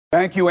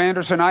Thank you,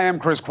 Anderson. I am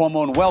Chris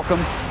Cuomo, and welcome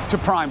to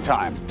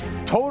Primetime.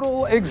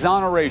 Total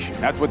exoneration.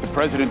 That's what the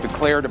president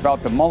declared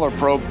about the Mueller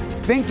probe,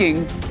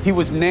 thinking he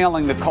was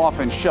nailing the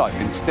coffin shut.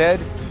 Instead,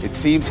 it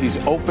seems he's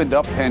opened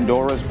up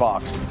Pandora's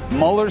box.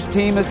 Mueller's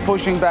team is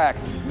pushing back.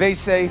 They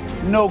say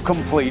no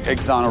complete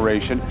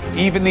exoneration.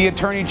 Even the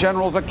Attorney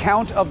General's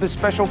account of the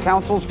special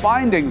counsel's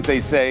findings, they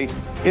say,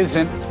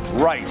 isn't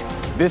right.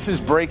 This is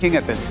breaking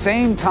at the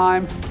same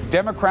time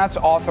Democrats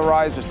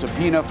authorize a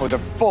subpoena for the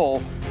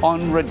full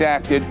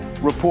unredacted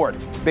report.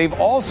 They've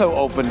also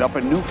opened up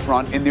a new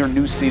front in their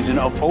new season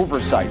of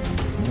oversight.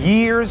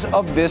 Years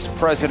of this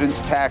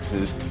president's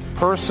taxes,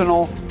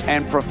 personal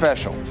and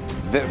professional.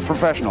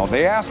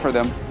 They asked for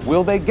them.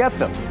 Will they get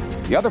them?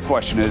 The other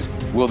question is,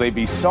 will they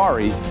be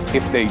sorry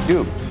if they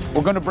do?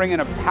 We're going to bring in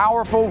a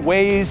powerful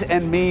Ways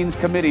and Means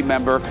Committee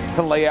member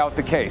to lay out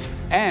the case.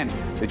 And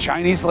the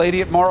Chinese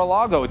lady at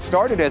Mar-a-Lago, it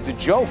started as a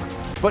joke,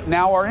 but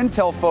now our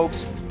intel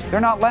folks,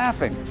 they're not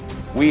laughing.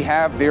 We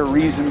have their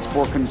reasons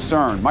for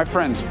concern. My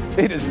friends,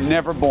 it is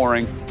never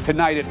boring.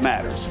 Tonight it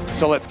matters.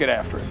 So let's get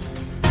after it.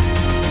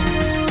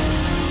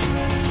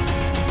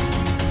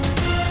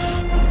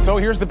 So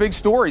here's the big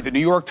story. The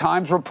New York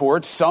Times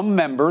reports some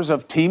members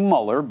of Team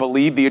Mueller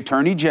believe the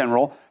Attorney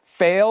General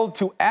failed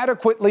to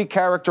adequately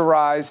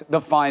characterize the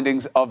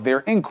findings of their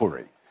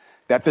inquiry,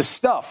 that the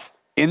stuff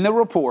in the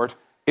report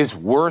is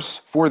worse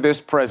for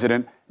this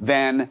president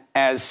than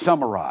as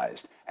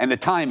summarized, and the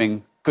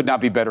timing could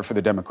not be better for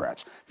the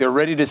Democrats. They're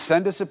ready to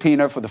send a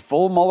subpoena for the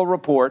full Mueller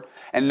report,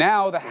 and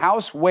now the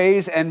House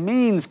Ways and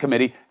Means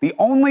Committee, the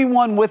only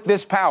one with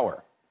this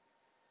power,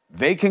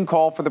 they can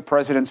call for the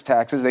president's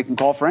taxes. They can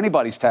call for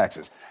anybody's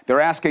taxes. They're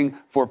asking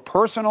for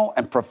personal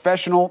and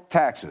professional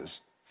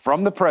taxes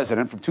from the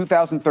president from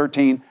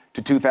 2013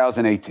 to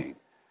 2018,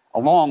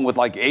 along with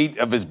like 8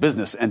 of his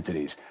business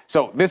entities.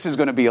 So this is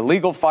going to be a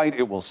legal fight.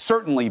 It will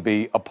certainly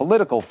be a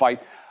political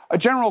fight. A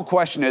general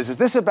question is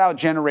this about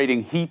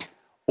generating heat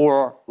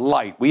or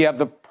light? We have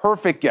the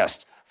perfect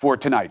guest for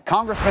tonight.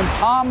 Congressman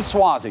Tom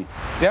Suozzi,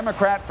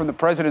 Democrat from the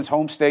president's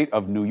home state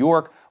of New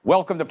York.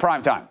 Welcome to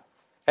Primetime.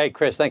 Hey,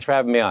 Chris, thanks for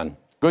having me on.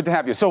 Good to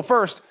have you. So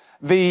first,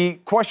 the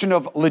question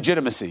of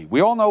legitimacy. We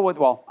all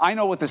know I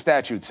know what the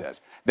statute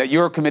says, that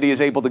your committee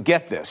is able to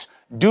get this.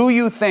 Do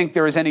you think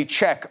there is any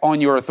check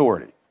on your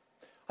authority?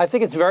 I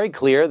think it's very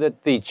clear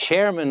that the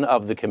chairman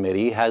of the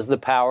committee has the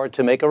power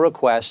to make a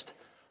request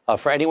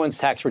for anyone's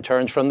tax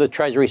returns from the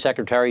Treasury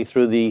Secretary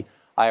through the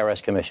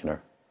IRS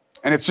commissioner.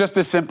 And it's just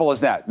as simple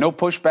as that. No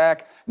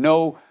pushback,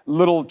 no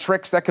little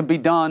tricks that can be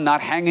done,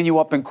 not hanging you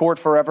up in court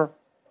forever.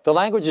 The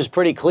language is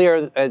pretty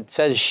clear. It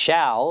says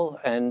shall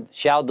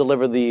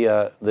deliver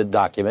the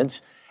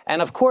documents.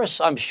 And of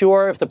course, I'm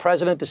sure if the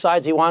president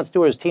decides he wants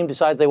to or his team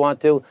decides they want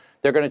to,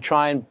 they're going to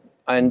try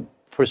and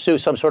pursue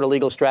some sort of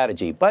legal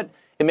strategy. But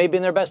it may be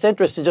in their best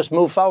interest to just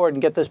move forward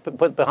and get this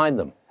put behind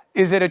them.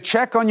 Is it a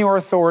check on your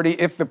authority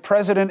if the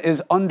president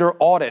is under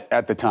audit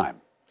at the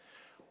time?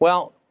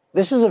 Well,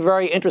 this is a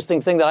very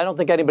interesting thing that I don't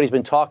think anybody's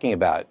been talking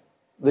about.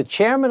 The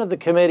chairman of the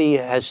committee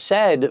has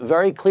said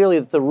very clearly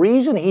that the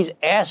reason he's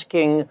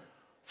asking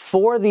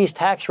for these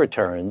tax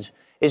returns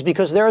is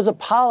because there is a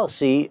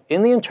policy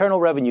in the Internal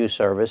Revenue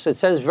Service that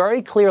says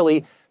very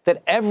clearly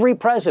that every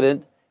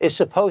president is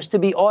supposed to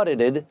be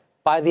audited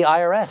by the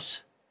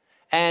IRS.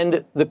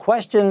 And the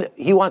question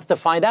he wants to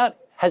find out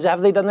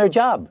have they done their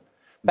job?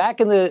 Back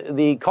in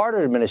the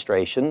Carter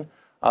administration,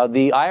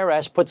 the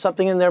IRS put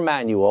something in their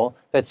manual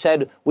that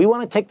said, we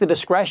want to take the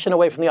discretion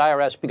away from the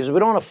IRS because we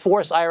don't want to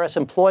force IRS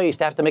employees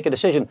to have to make a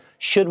decision,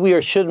 should we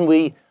or shouldn't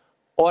we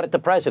audit the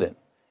president?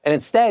 And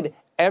instead,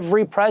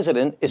 every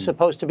president is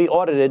supposed to be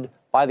audited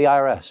by the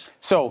IRS.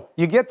 So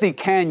you get the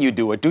can you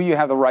do it? Do you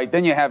have the right?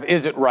 Then you have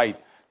is it right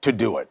to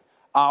do it?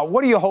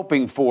 What are you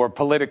hoping for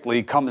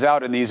politically comes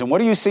out in these, and what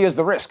do you see as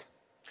the risk?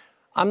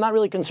 I'm not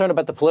really concerned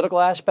about the political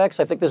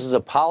aspects. I think this is a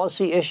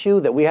policy issue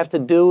that we have to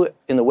do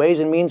in the Ways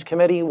and Means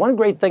Committee. One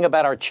great thing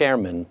about our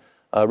chairman,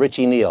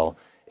 Richie Neal,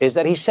 is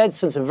that he said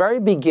since the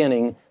very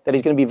beginning that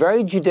he's going to be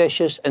very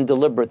judicious and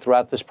deliberate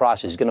throughout this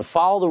process. He's going to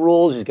follow the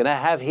rules, he's going to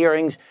have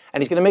hearings,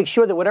 and he's going to make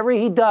sure that whatever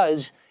he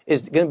does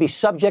is going to be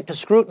subject to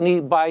scrutiny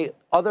by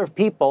other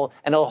people,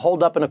 and it'll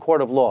hold up in a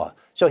court of law.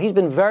 So he's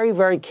been very,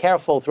 very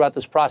careful throughout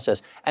this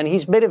process, and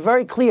he's made it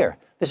very clear.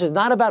 This is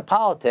not about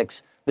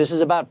politics. This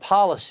is about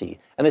policy,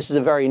 and this is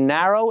a very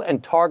narrow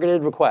and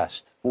targeted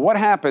request. What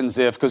happens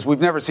if, because we've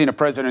never seen a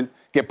president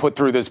get put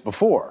through this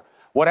before,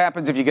 what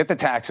happens if you get the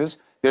taxes,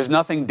 there's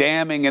nothing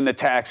damning in the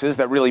taxes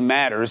that really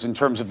matters in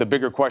terms of the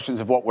bigger questions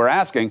of what we're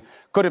asking?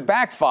 Could it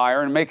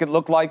backfire and make it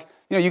look like,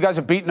 you guys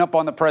are beating up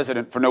on the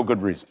president for no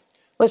good reason?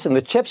 Listen,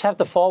 the chips have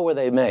to fall where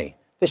they may.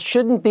 This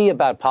shouldn't be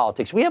about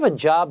politics. We have a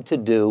job to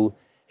do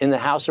in the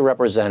House of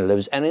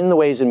Representatives and in the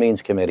Ways and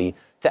Means Committee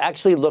to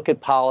actually look at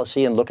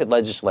policy and look at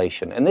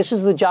legislation. And this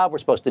is the job we're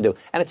supposed to do.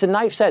 And it's a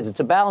knife's edge. It's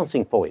a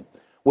balancing point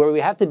where we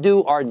have to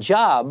do our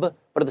job,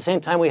 but at the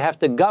same time we have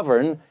to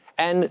govern.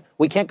 And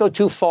we can't go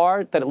too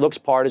far that it looks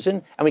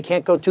partisan, and we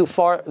can't go too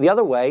far the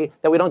other way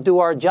that we don't do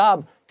our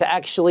job to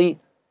actually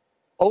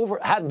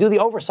do the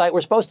oversight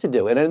we're supposed to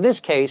do. And in this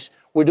case,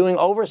 we're doing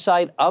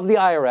oversight of the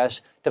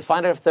IRS to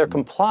find out if they're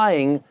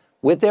complying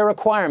with their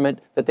requirement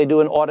that they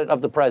do an audit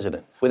of the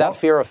president without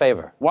fear or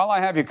favor. While I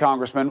have you,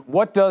 Congressman,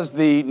 what does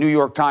the New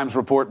York Times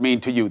report mean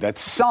to you? That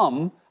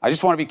some, I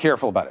just want to be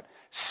careful about it,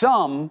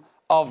 some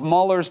of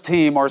Mueller's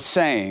team are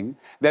saying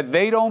that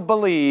they don't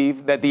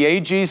believe that the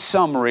AG's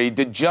summary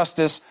did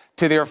justice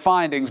to their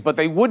findings, but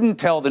they wouldn't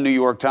tell the New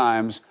York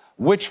Times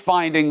which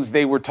findings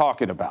they were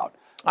talking about.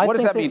 What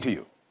does that mean to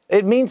you?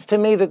 It means to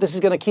me that this is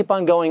going to keep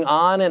on going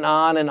on and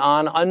on and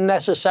on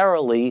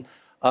unnecessarily.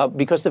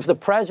 Because if the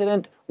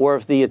president, or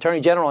if the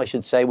attorney general, I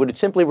should say, would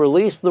simply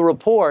release the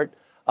report,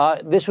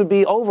 this would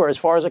be over as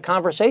far as a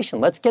conversation.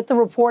 Let's get the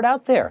report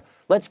out there.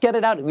 Let's get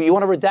it out. You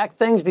want to redact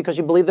things because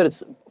you believe that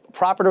it's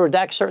proper to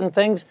redact certain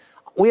things?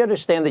 We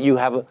understand that you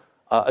have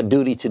a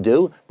duty to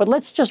do, but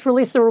let's just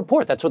release the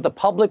report. That's what the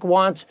public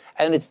wants,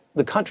 and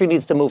the country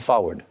needs to move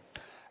forward.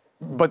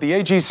 But the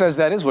AG says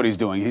that is what he's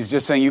doing. He's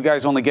just saying you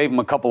guys only gave him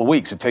a couple of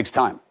weeks. It takes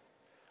time.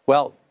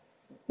 Well,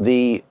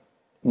 the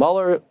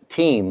Mueller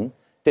team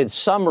did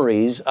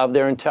summaries of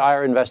their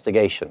entire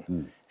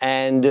investigation.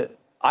 And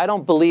I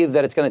don't believe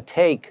that it's going to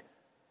take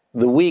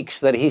the weeks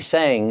that he's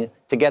saying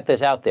to get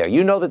this out there.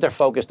 You know that they're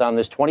focused on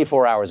this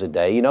 24 hours a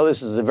day. You know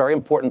this is a very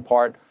important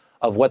part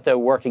of what they're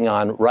working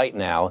on right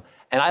now.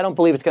 And I don't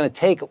believe it's going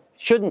to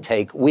shouldn't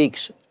take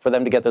weeks for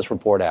them to get this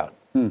report out.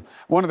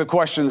 One of the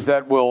questions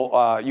that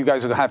you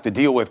guys will have to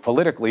deal with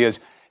politically is,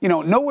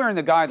 nowhere in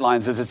the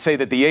guidelines does it say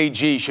that the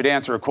AG should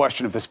answer a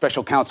question if the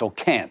special counsel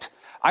can't.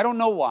 I don't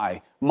know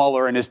why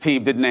Mueller and his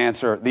team didn't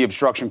answer the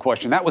obstruction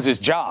question. That was his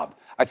job.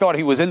 I thought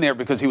he was in there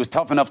because he was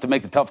tough enough to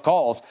make the tough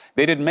calls.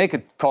 They didn't make a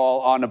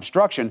call on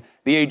obstruction.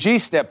 The AG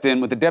stepped in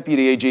with the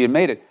deputy AG and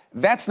made it.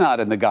 That's not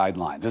in the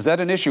guidelines. Is that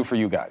an issue for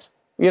you guys?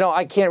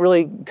 I can't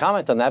really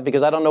comment on that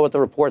because I don't know what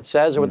the report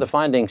says or what the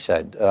findings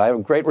said. I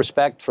have great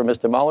respect for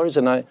Mr. Mueller's,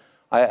 and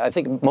I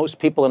think most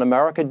people in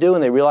America do,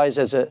 and they realize,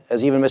 as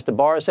even Mr.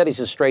 Barr said,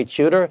 he's a straight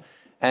shooter.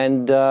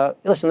 And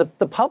listen,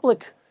 the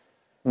public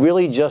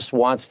really just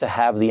wants to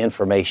have the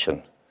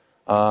information.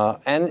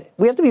 And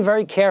we have to be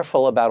very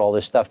careful about all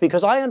this stuff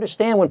because I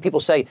understand when people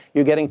say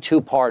you're getting too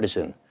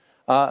partisan.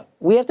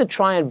 We have to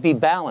try and be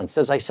balanced,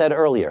 as I said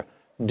earlier.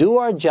 Do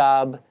our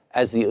job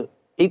as the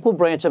equal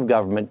branch of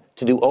government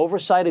to do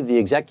oversight of the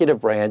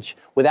executive branch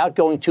without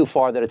going too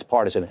far that it's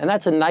partisan. And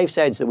that's a knife's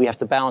edge that we have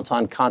to balance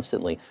on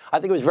constantly. I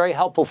think it was very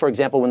helpful, for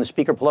example, when the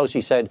Speaker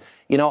Pelosi said,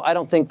 I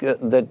don't think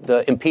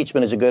that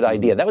impeachment is a good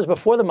idea. That was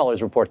before the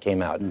Mueller's report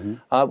came out.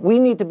 We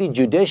need to be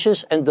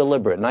judicious and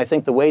deliberate. And I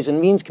think the Ways and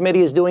Means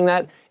Committee is doing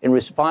that in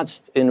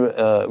response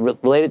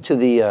related to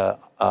the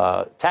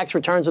tax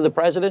returns of the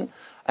president.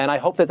 And I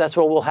hope that that's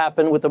what will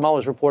happen with the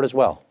Mueller's report as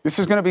well. This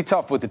is going to be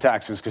tough with the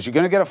taxes because you're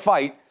going to get a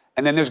fight.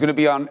 And then there's going to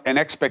be an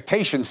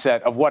expectation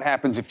set of what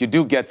happens if you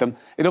do get them.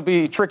 It'll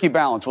be a tricky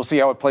balance. We'll see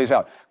how it plays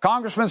out.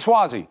 Congressman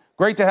Suozzi,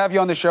 great to have you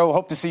on the show.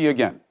 Hope to see you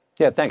again.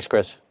 Yeah, thanks,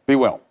 Chris. Be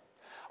well.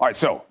 All right,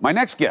 so my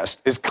next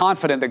guest is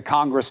confident that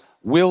Congress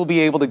will be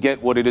able to get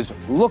what it is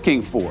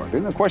looking for.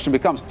 Then the question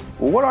becomes,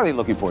 well, what are they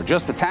looking for?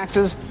 Just the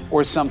taxes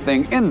or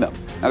something in them?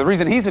 Now, the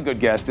reason he's a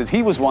good guest is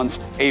he was once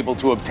able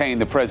to obtain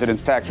the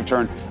president's tax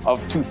return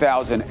of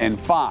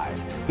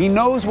 2005. He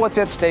knows what's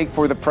at stake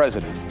for the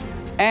president.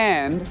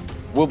 And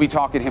we'll be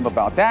talking to him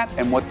about that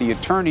and what the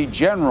Attorney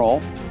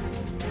General,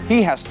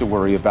 he has to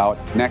worry about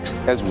next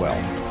as well.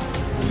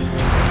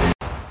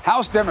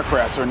 House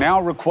Democrats are now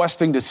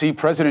requesting to see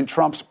President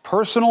Trump's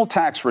personal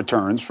tax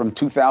returns from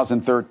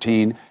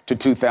 2013 to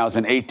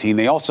 2018.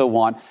 They also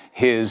want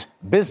his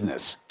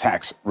business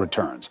tax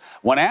returns.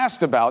 When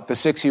asked about the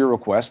 6-year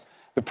request,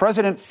 the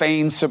president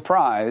feigned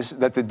surprise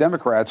that the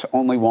Democrats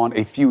only want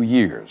a few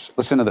years.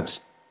 Listen to this.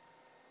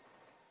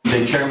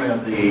 The chairman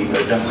of the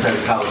Democratic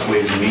House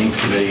Ways and Means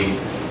Committee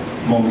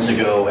moments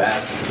ago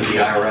asked the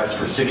IRS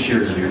for 6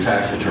 years of your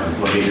tax returns.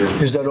 Let me hear.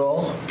 Is that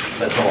all?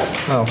 That's all.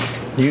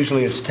 Oh,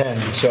 usually it's 10,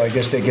 so I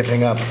guess they're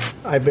giving up.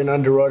 I've been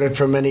under audit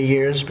for many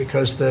years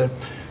because the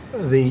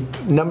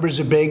numbers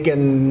are big,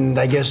 and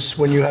I guess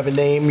when you have a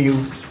name,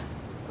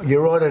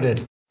 you're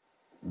audited.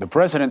 The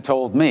president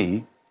told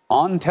me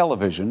on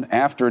television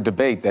after a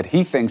debate that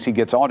he thinks he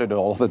gets audited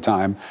all the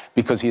time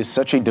because he is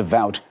such a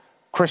devout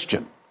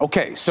Christian.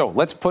 Okay, so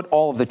let's put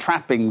all of the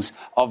trappings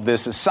of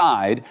this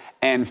aside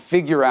and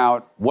figure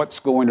out what's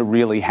going to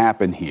really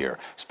happen here,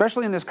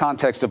 especially in this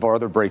context of our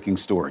other breaking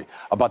story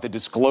about the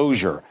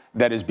disclosure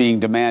that is being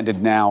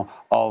demanded now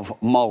of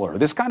Mueller.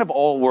 This kind of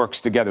all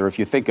works together if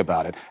you think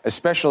about it,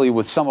 especially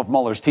with some of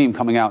Mueller's team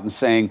coming out and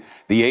saying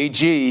the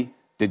AG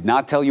did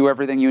not tell you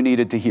everything you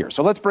needed to hear.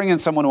 So let's bring in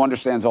someone who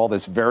understands all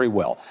this very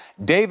well.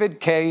 David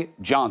K.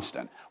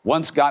 Johnston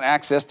once got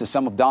access to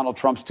some of Donald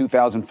Trump's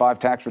 2005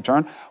 tax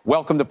return.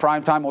 Welcome to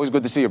Primetime. Always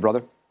good to see you,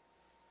 brother.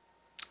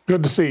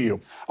 Good to see you.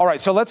 All right,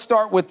 so let's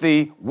start with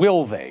the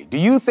will they. Do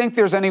you think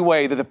there's any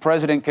way that the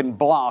president can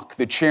block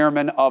the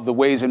chairman of the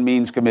Ways and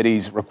Means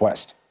Committee's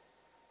request?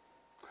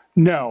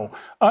 No.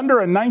 Under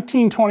a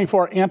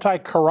 1924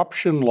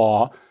 anti-corruption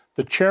law,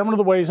 the chairman of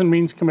the Ways and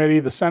Means Committee,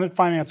 the Senate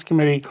Finance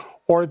Committee,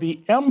 or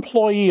the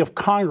employee of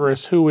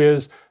Congress who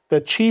is the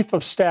chief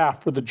of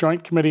staff for the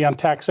Joint Committee on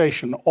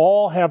Taxation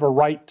all have a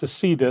right to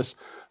see this.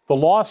 The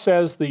law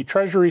says the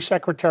Treasury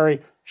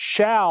Secretary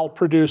shall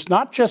produce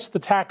not just the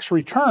tax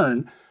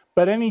return,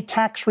 but any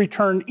tax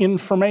return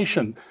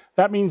information.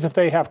 That means if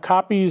they have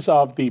copies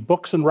of the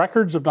books and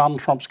records of Donald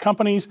Trump's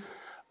companies,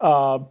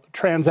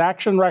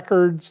 transaction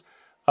records,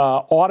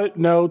 audit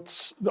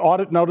notes,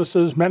 audit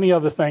notices, many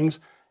other things.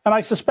 And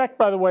I suspect,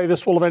 by the way,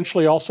 this will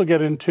eventually also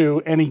get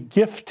into any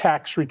gift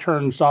tax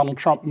returns Donald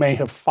Trump may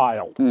have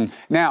filed.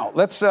 Now,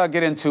 let's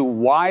get into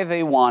why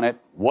they want it,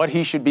 what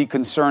he should be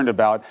concerned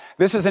about.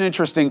 This is an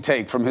interesting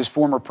take from his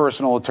former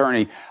personal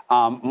attorney,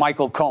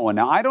 Michael Cohen.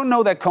 Now, I don't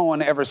know that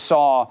Cohen ever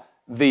saw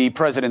the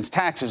president's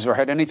taxes or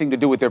had anything to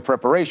do with their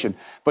preparation,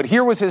 but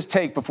here was his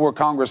take before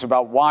Congress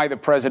about why the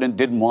president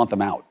didn't want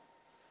them out.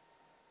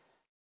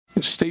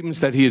 Statements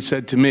that he had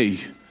said to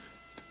me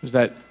was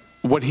that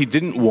what he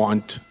didn't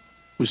want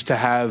was to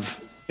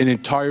have an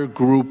entire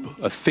group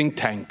of think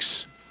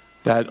tanks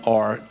that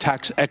are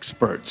tax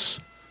experts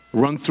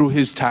run through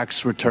his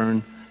tax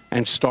return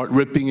and start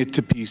ripping it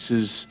to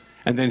pieces,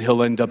 and then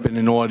he'll end up in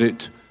an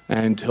audit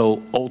and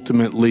he'll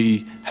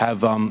ultimately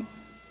have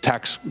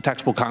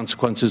taxable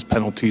consequences,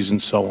 penalties,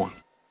 and so on.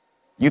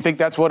 You think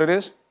that's what it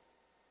is?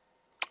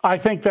 I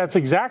think that's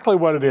exactly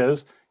what it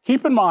is.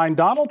 Keep in mind,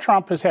 Donald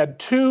Trump has had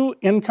 2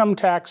 income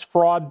tax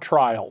fraud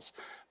trials,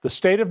 the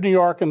state of New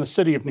York and the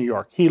city of New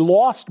York. He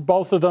lost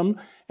both of them,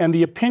 and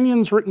the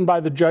opinions written by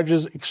the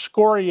judges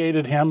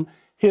excoriated him.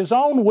 His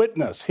own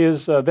witness,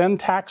 his then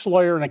tax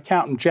lawyer and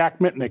accountant, Jack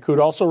Mitnick, who'd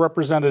also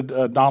represented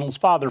Donald's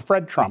father,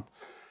 Fred Trump,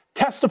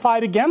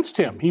 testified against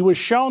him. He was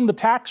shown the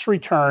tax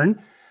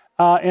return,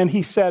 and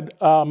he said,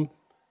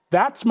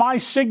 that's my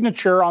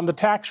signature on the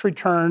tax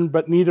return,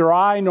 but neither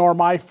I nor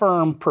my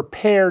firm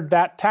prepared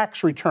that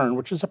tax return,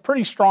 which is a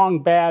pretty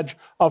strong badge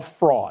of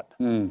fraud.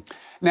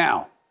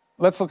 Now,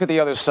 let's look at the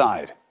other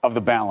side of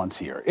the balance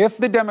here. If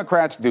the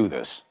Democrats do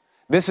this,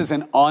 this is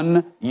an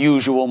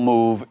unusual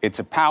move. It's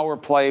a power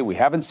play. We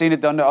haven't seen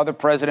it done to other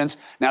presidents.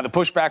 Now, the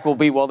pushback will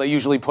be, well, they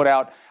usually put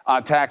out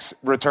tax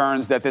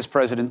returns that this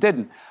president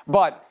didn't.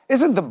 But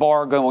isn't the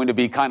bar going to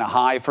be kind of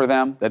high for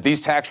them, that these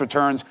tax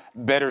returns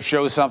better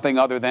show something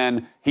other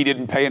than he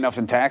didn't pay enough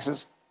in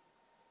taxes?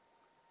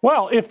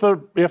 Well, if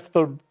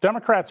the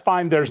Democrats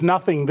find there's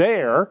nothing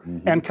there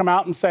and come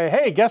out and say,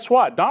 hey, guess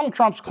what? Donald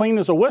Trump's clean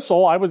as a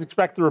whistle, I would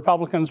expect the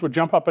Republicans would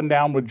jump up and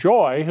down with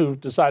joy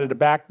who've decided to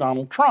back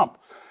Donald Trump.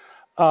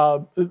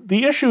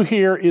 The issue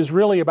here is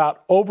really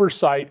about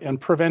oversight and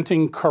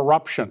preventing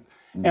corruption.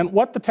 And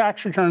what the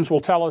tax returns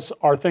will tell us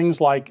are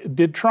things like,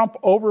 did Trump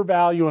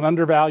overvalue and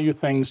undervalue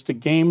things to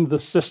game the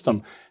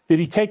system? Did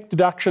he take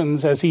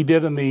deductions, as he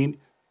did in the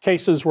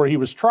cases where he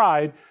was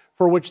tried,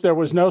 for which there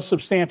was no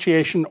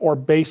substantiation or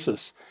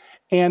basis?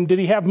 And did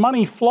he have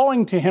money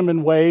flowing to him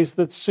in ways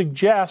that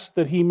suggest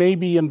that he may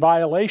be in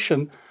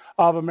violation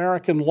of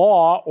American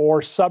law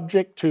or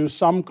subject to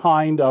some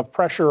kind of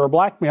pressure or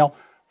blackmail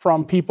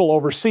from people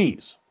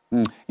overseas?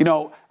 You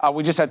know,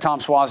 we just had Tom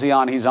Suozzi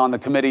on. He's on the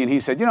committee, and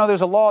he said, you know,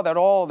 there's a law that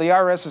the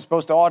IRS is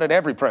supposed to audit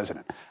every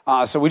president.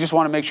 So we just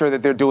want to make sure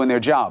that they're doing their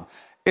job.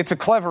 It's a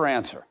clever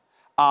answer.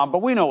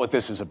 But we know what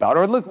this is about,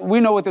 or look, we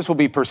know what this will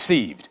be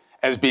perceived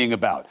as being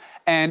about.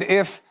 And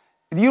if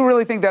you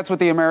really think that's what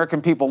the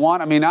American people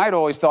want? I mean, I'd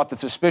always thought the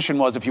suspicion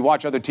was, if you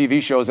watch other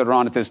TV shows that are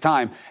on at this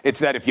time, it's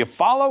that if you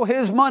follow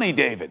his money,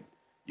 David,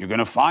 you're going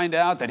to find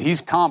out that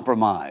he's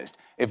compromised.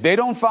 If they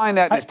don't find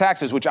that in his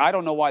taxes, which I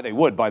don't know why they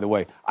would, by the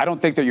way, I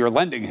don't think they're your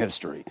lending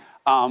history.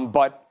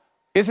 But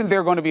isn't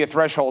there going to be a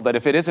threshold that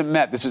if it isn't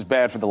met, this is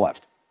bad for the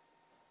left?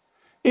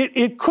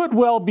 It could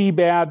well be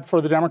bad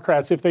for the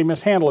Democrats if they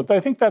mishandle it. I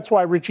think that's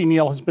why Richie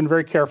Neal has been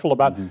very careful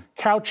about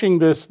couching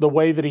this the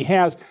way that he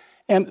has.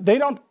 And they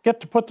don't get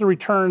to put the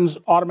returns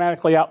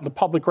automatically out in the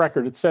public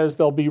record. It says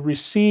they'll be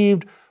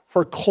received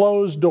for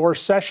closed-door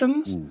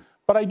sessions.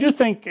 But I do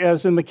think,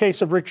 as in the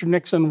case of Richard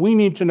Nixon, we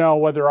need to know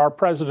whether our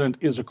president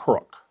is a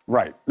crook.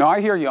 Right. No,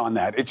 I hear you on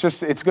that.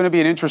 It's going to be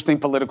an interesting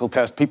political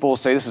test. People will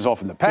say this is all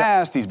from the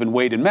past. He's been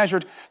weighed and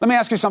measured. Let me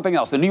ask you something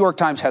else. The New York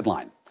Times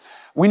headline.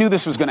 We knew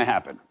this was going to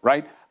happen,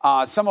 right?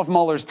 Some of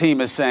Mueller's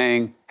team is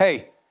saying,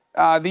 hey,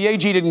 the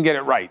AG didn't get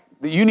it right.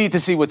 You need to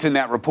see what's in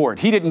that report.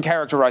 He didn't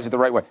characterize it the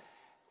right way.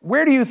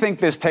 Where do you think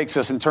this takes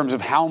us in terms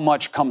of how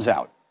much comes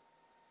out?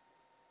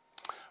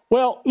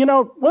 Well, you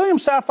know, William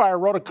Safire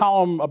wrote a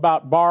column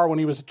about Barr when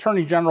he was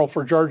Attorney General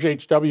for George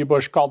H.W.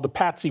 Bush called The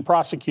Patsy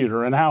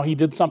Prosecutor, and how he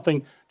did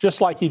something just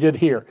like he did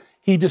here.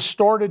 He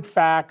distorted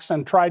facts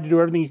and tried to do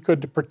everything he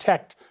could to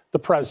protect the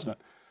president.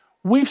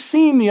 We've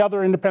seen the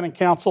other independent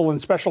counsel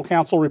and special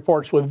counsel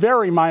reports with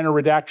very minor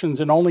redactions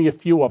and only a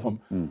few of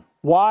them.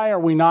 Why are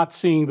we not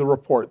seeing the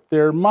report?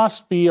 There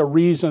must be a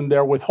reason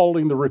they're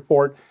withholding the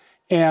report.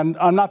 And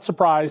I'm not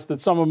surprised that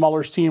some of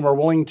Mueller's team are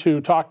willing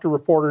to talk to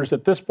reporters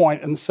at this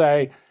point and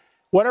say,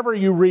 whatever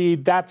you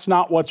read, that's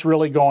not what's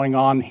really going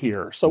on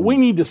here. So we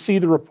need to see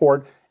the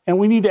report, and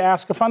we need to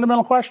ask a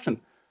fundamental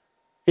question.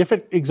 If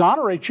it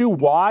exonerates you,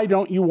 why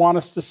don't you want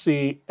us to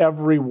see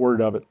every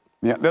word of it?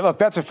 Yeah, look,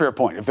 that's a fair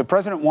point. If the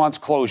president wants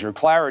closure,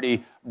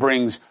 clarity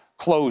brings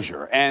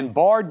closure. And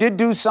Barr did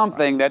do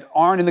something that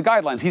aren't in the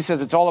guidelines. He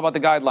says it's all about the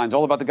guidelines,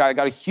 all about the guy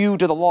got to hew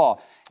to the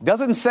law.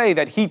 Doesn't say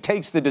that he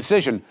takes the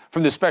decision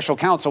from the special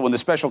counsel when the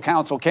special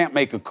counsel can't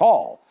make a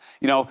call.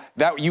 You know,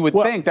 that you would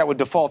think that would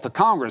default to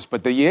Congress,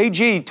 but the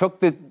AG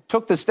took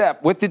the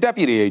step with the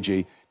deputy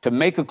AG to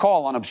make a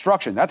call on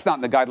obstruction. That's not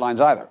in the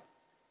guidelines either.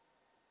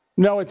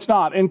 No, it's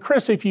not. And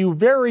Chris, if you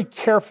very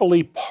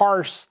carefully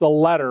parse the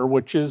letter,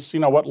 which is,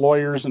 what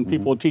lawyers and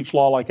people who teach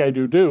law like I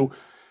do,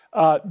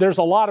 there's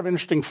a lot of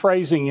interesting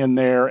phrasing in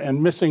there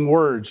and missing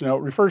words. It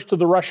refers to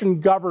the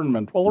Russian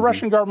government. Well, the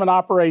Russian government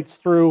operates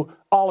through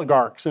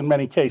oligarchs in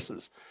many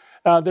cases.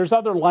 There's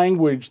other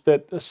language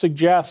that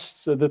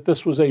suggests that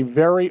this was a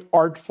very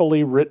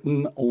artfully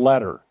written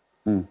letter.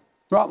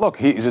 Well, look,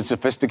 he's a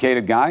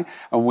sophisticated guy.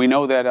 We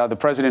know that the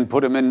president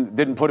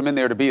didn't put him in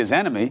there to be his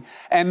enemy.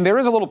 And there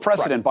is a little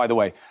precedent, by the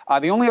way.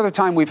 The only other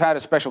time we've had a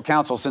special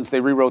counsel since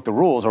they rewrote the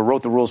rules or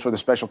wrote the rules for the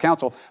special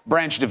counsel,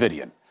 Branch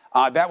Davidian.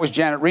 That was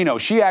Janet Reno.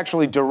 She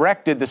actually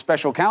directed the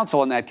special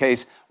counsel in that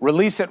case,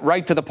 release it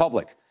right to the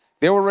public.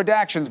 There were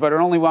redactions, but it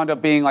only wound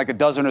up being like a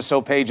dozen or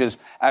so pages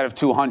out of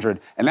 200.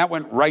 And that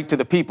went right to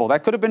the people.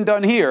 That could have been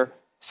done here.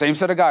 Same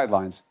set of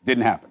guidelines.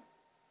 Didn't happen.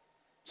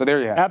 So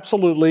there you have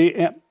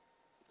it.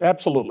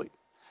 Absolutely.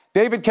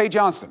 David K.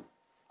 Johnston,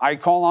 I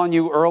call on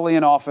you early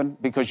and often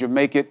because you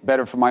make it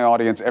better for my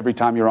audience every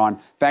time you're on.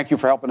 Thank you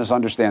for helping us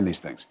understand these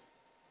things.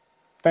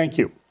 Thank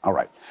you. All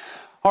right.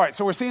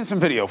 So we're seeing some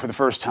video for the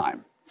first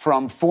time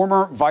from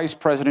former Vice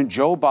President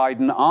Joe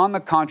Biden on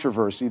the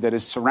controversy that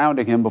is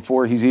surrounding him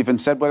before he's even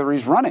said whether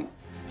he's running.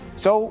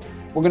 So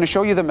we're going to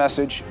show you the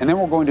message, and then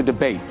we're going to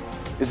debate.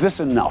 Is this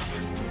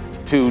enough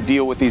to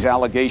deal with these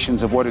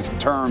allegations of what is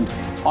termed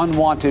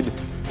unwanted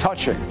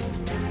touching?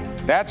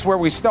 That's where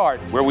we start.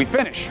 Where we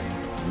finish,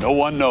 no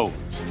one knows.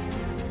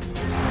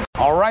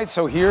 All right,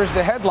 so here's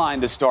the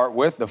headline to start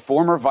with. The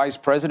former Vice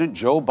President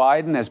Joe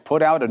Biden has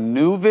put out a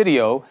new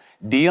video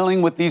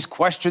dealing with these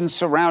questions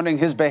surrounding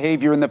his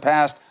behavior in the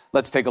past.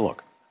 Let's take a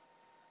look.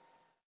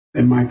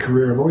 In my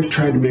career, I've always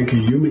tried to make a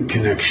human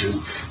connection.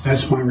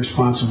 That's my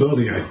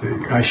responsibility, I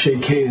think. I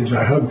shake hands,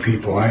 I hug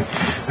people,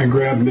 I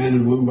grab men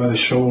and women by the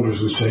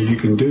shoulders and say, you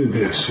can do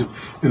this.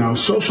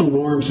 Social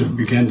norms have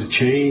begun to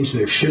change,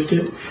 they've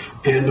shifted,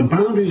 and the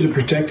boundaries of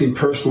protecting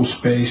personal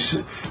space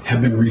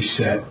have been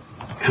reset.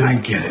 And I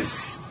get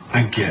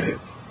it.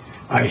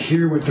 I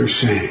hear what they're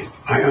saying.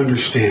 I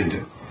understand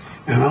it.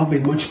 And I'll be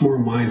much more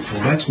mindful.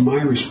 That's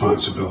my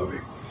responsibility,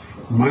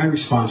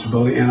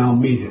 and I'll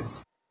meet it.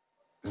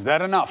 Is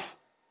that enough?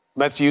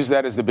 Let's use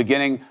that as the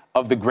beginning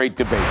of the great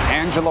debate.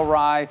 Angela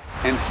Rye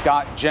and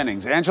Scott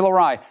Jennings. Angela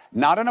Rye,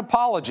 not an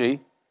apology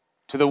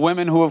to the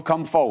women who have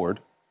come forward,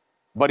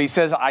 but he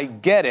says, I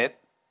get it,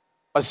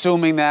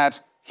 assuming that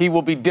he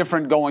will be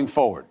different going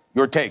forward.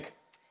 Your take?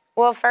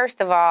 Well,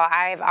 first of all,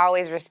 I've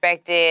always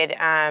respected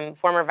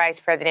former Vice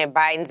President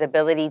Biden's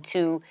ability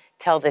to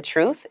tell the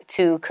truth,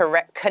 to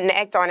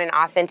connect on an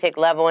authentic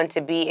level, and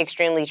to be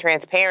extremely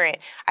transparent.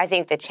 I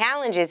think the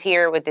challenges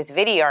here with this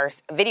video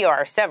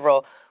are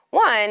several.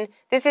 One,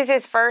 this is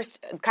his first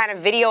kind of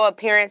video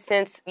appearance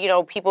since,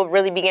 people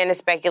really began to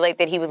speculate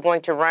that he was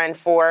going to run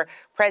for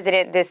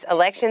president this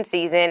election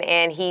season,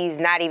 and he's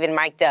not even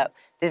mic'd up.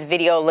 This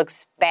video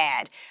looks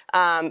bad.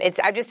 I'm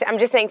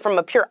just saying from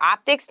a pure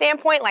optics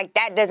standpoint, like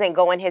that doesn't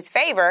go in his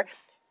favor.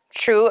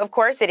 True, of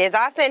course, it is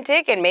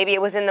authentic, and maybe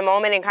it was in the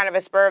moment and kind of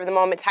a spur of the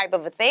moment type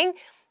of a thing.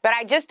 But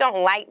I just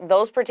don't like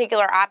those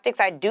particular optics.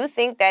 I do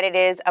think that it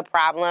is a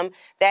problem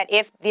that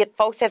if the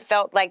folks have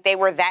felt like they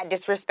were that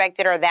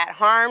disrespected or that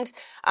harmed,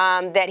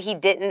 that he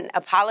didn't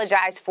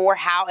apologize for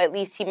how at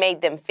least he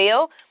made them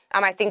feel.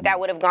 I think that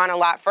would have gone a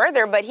lot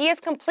further, but he is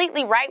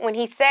completely right when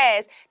he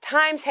says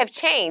times have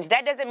changed.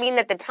 That doesn't mean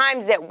that the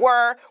times that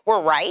were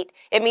right.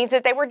 It means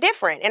that they were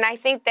different. And I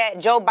think that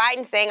Joe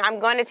Biden saying, I'm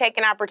going to take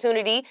an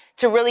opportunity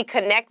to really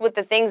connect with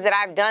the things that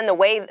I've done, the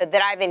way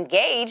that I've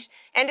engaged,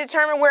 and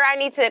determine where I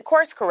need to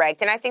course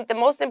correct. And I think the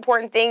most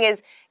important thing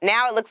is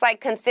now it looks like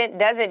consent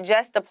doesn't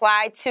just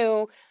apply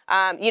to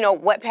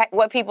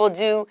what people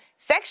do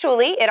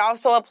sexually. It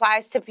also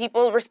applies to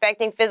people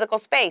respecting physical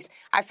space.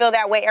 I feel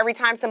that way every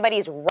time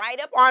somebody's right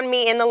up on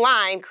me in the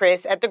line,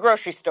 Chris, at the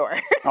grocery store.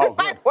 Oh,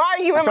 like, why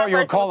are you in my I thought you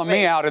were calling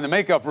me out in the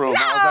makeup room.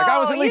 No, I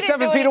was at least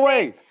 7 feet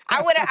away.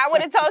 I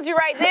would have told you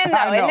right then, though,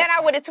 and then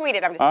I would have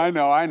tweeted.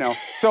 I know.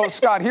 So,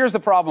 Scott, here's the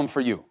problem for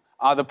you.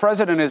 The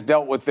president has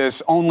dealt with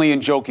this only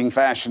in joking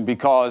fashion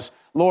because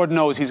Lord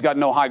knows he's got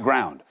no high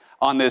ground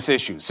on this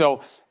issue.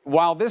 So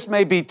while this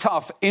may be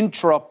tough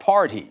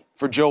intra-party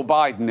for Joe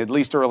Biden, at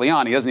least early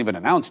on, he hasn't even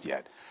announced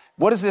yet.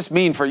 What does this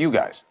mean for you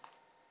guys?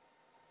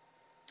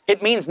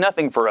 It means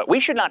nothing for us. We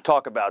should not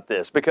talk about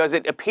this because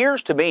it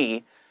appears to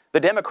me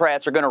the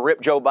Democrats are going to rip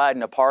Joe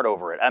Biden apart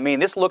over it. I mean,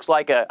 this looks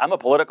like I'm a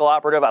political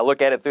operative. I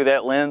look at it through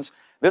that lens.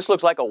 This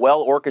looks like a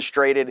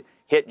well-orchestrated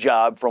hit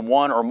job from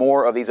one or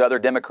more of these other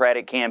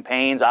Democratic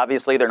campaigns.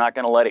 Obviously, they're not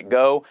going to let it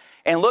go.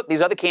 And look,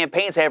 these other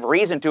campaigns have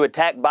reason to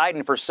attack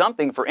Biden for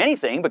something, for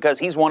anything, because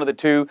he's one of the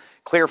two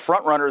clear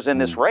frontrunners in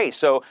this race.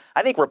 So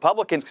I think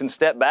Republicans can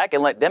step back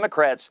and let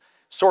Democrats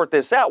sort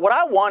this out. What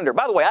I wonder,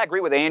 by the way, I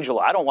agree with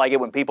Angela. I don't like it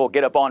when people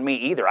get up on me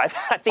either. I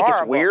think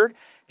it's weird.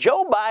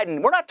 Joe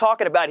Biden, we're not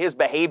talking about his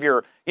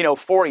behavior,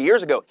 40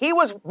 years ago. He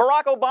was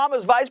Barack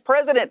Obama's vice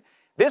president.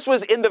 This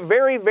was in the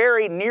very,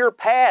 very near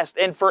past.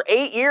 And for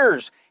 8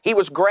 years, he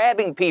was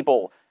grabbing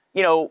people,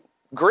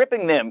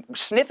 gripping them,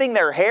 sniffing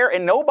their hair.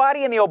 And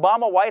nobody in the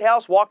Obama White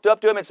House walked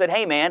up to him and said,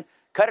 hey, man,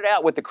 cut it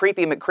out with the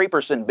creepy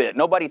McCreeperson bit.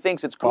 Nobody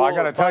thinks it's cool. Well, I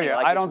got to tell you,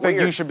 I don't think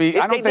you should be.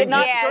 I don't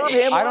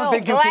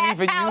think you can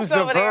even use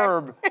the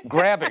verb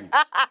grabbing,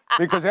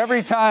 because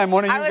every time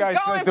one of you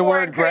guys says the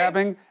word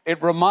grabbing,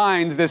 it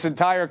reminds this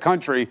entire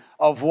country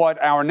of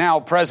what our now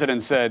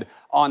president said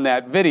on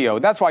that video.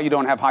 That's why you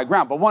don't have high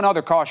ground. But one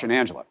other caution,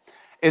 Angela,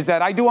 is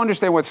that I do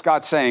understand what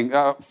Scott's saying.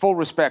 Full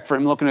respect for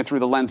him looking at it through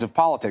the lens of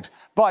politics,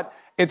 but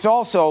it's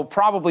also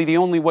probably the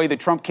only way the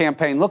Trump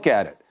campaign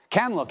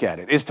can look at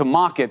it, is to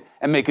mock it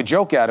and make a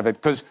joke out of it,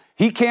 because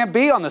he can't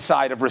be on the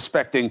side of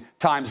respecting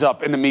Time's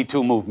Up in the Me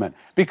Too movement,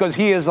 because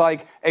he is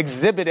like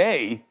exhibit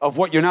A of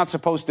what you're not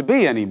supposed to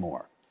be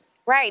anymore.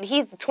 Right.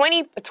 He's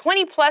 20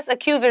 plus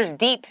accusers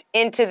deep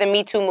into the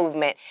Me Too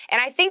movement.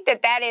 And I think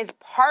that is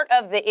part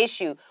of the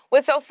issue.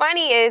 What's so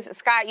funny is,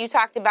 Scott, you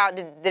talked about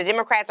the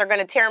Democrats are going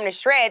to tear him to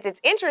shreds. It's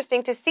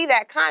interesting to see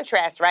that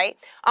contrast, right?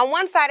 On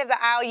one side of the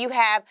aisle, you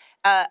have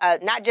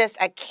not just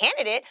a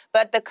candidate,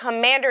 but the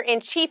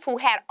commander-in-chief who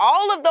had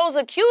all of those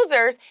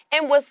accusers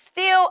and was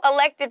still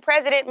elected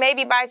president,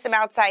 maybe by some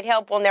outside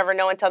help. We'll never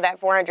know until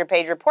that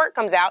 400-page report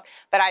comes out,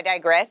 but I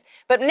digress.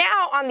 But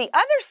now on the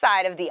other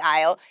side of the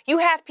aisle, you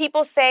have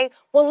people say,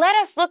 well, let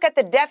us look at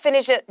the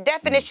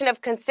definition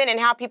of consent and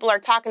how people are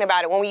talking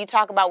about it when you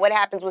talk about what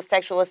happens with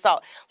sexual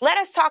assault. Let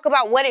us talk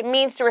about what it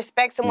means to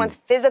respect someone's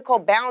physical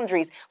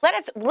boundaries.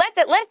 Let's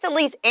at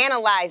least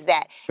analyze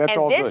that. That's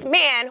and all this good.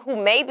 man, who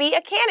may be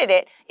a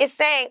candidate, is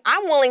saying,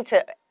 I'm willing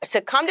to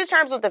come to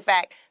terms with the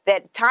fact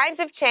that times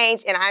have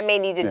changed and I may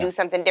need to do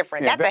something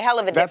different. That's a hell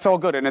of a difference. That's all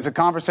good. And it's a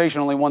conversation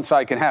only one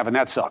side can have, and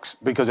that sucks,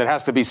 because it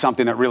has to be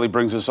something that really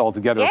brings us all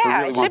together. If we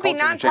really it want should be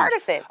culture to change.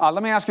 nonpartisan.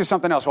 Let me ask you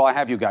something else while I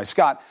have you guys.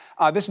 Scott,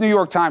 this New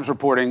York Times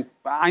reporting,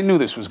 I knew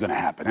this was going to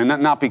happen,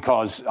 and not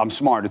because I'm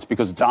smart, it's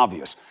because it's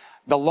obvious.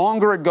 The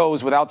longer it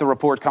goes without the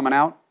report coming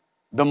out,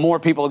 the more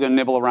people are going to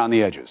nibble around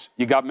the edges.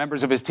 You got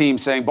members of his team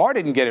saying, Barr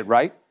didn't get it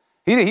right.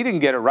 He didn't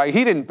get it right.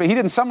 He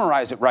didn't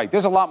summarize it right.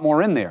 There's a lot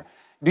more in there.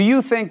 Do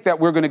you think that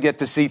we're going to get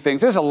to see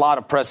things? There's a lot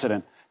of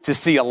precedent to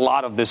see a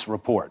lot of this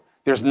report.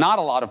 There's not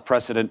a lot of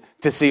precedent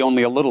to see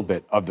only a little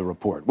bit of the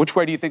report. Which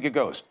way do you think it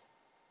goes?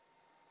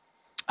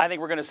 I think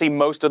we're going to see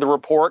most of the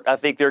report. I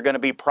think there are going to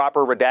be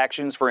proper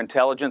redactions for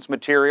intelligence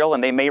material,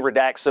 and they may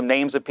redact some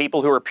names of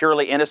people who are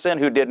purely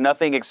innocent, who did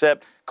nothing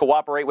except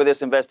cooperate with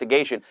this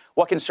investigation.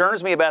 What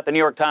concerns me about the New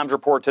York Times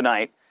report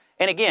tonight,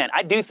 and again,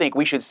 I do think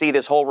we should see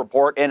this whole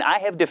report, and I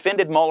have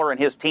defended Mueller and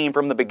his team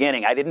from the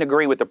beginning. I didn't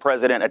agree with the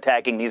president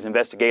attacking these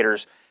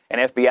investigators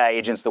and FBI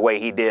agents the way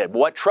he did.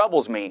 What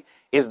troubles me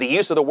is the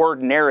use of the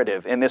word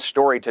narrative in this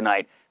story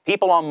tonight.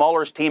 People on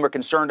Mueller's team are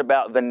concerned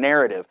about the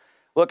narrative.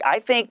 Look, I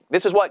think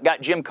this is what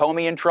got Jim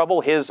Comey in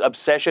trouble, his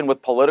obsession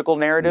with political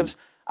narratives.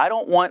 I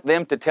don't want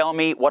them to tell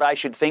me what I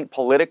should think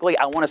politically.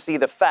 I want to see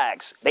the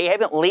facts. They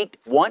haven't leaked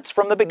once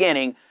from the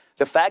beginning.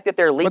 The fact that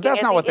they're leaking But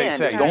that's not what they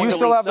say. Do you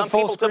still have the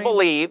full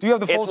screen? Do you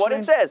have the full screen?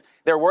 It's what it says.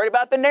 They're worried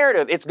about the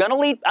narrative. It's going to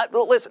lead,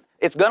 listen,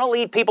 it's going to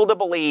lead people to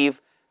believe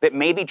that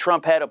maybe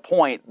Trump had a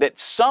point, that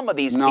some of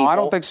these people I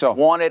don't think so.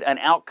 wanted an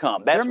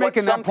outcome. That's They're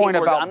making that point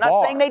about I'm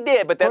not saying they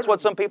did, but that's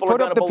what some people are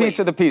going to believe. Put up the piece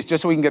of the piece,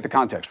 just so we can get the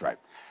context right.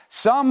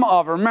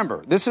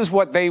 Remember, this is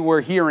what they were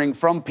hearing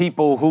from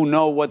people who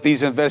know what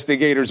these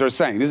investigators are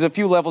saying. There's a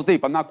few levels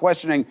deep. I'm not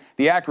questioning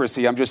the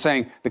accuracy. I'm just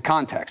saying the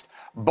context.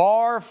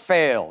 Barr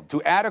failed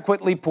to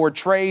adequately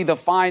portray the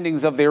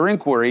findings of their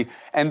inquiry,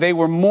 and they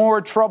were more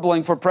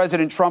troubling for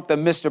President Trump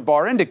than Mr.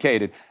 Barr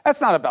indicated.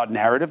 That's not about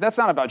narrative. That's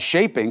not about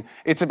shaping.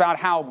 It's about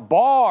how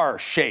Barr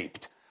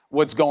shaped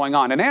what's going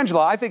on. And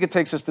Angela, I think it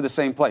takes us to the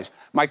same place.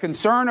 My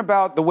concern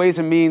about the Ways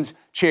and Means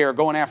chair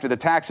going after the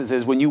taxes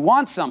is when you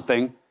want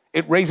something,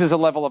 it raises a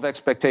level of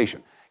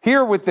expectation.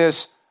 Here with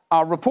this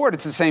report,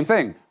 it's the same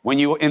thing. When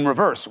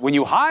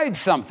you hide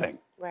something,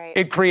 right,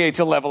 it creates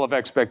a level of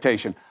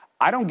expectation.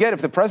 I don't get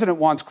if the president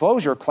wants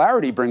closure,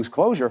 clarity brings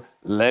closure,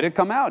 let it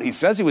come out. He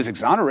says he was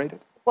exonerated.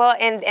 Well,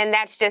 and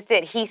that's just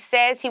it. He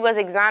says he was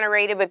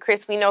exonerated, but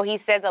Chris, we know he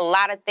says a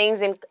lot of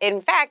things. And in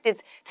fact,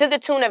 it's to the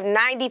tune of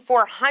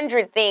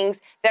 9,400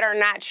 things that are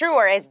not true,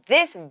 or as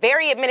this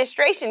very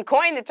administration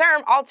coined the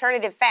term,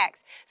 alternative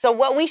facts. So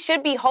what we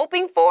should be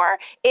hoping for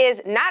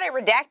is not a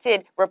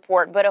redacted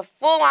report, but a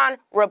full-on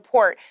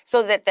report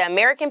so that the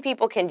American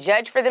people can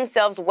judge for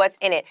themselves what's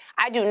in it.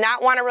 I do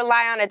not want to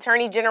rely on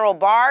Attorney General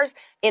Barr's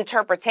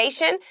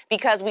interpretation,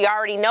 because we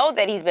already know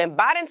that he's been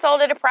bought and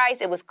sold at a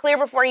price. It was clear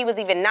before he was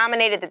even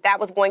nominated insinuated that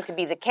was going to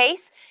be the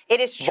case. It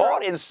is true.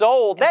 Bought and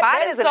sold.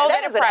 That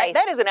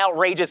is an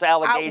outrageous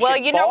allegation. Well,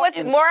 you know Bought what's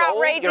and more sold?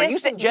 outrageous? Are you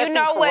suggesting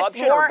you know what's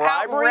corruption more or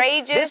bribery?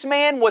 outrageous? This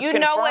man was you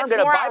know confirmed what's in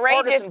a more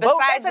outrageous bipartisan vote.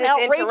 besides That's an this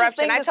outrageous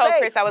interruption? thing I to told say.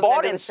 Chris I was going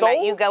Bought to do and this tonight.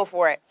 sold? You go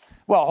for it.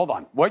 Well, hold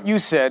on. What you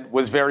said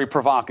was very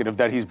provocative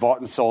that he's bought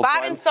and sold.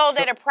 Bought and sold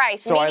at a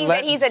price, meaning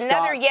that he's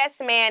another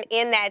yes man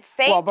in that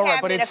same cabinet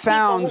but it of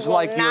sounds people who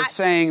like will you're not.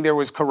 saying there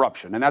was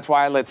corruption, and that's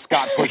why I let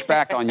Scott push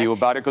back on you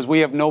about it, because we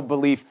have no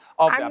belief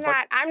of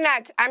that.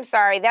 I'm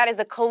sorry. That is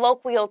a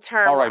colloquial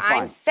term. All right,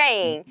 fine. I'm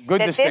saying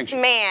Good that distinction.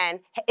 this man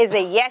is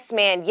a yes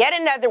man, yet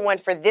another one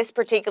for this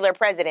particular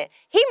president.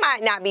 He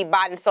might not be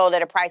bought and sold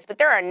at a price, but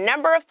there are a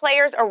number of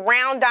players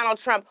around Donald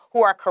Trump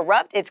who are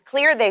corrupt. It's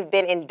clear they've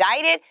been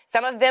indicted,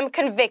 some of them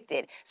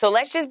convicted. So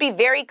let's just be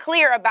very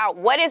clear about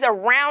what is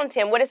around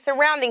him, what is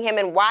surrounding him,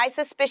 and why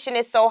suspicion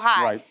is so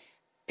high. Right.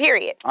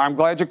 Period. I'm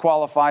glad you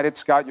qualified it.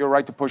 Scott, you're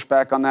right to push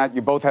back on that.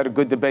 You both had a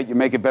good debate. You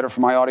make it better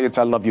for my audience.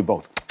 I love you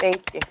both.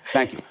 Thank you.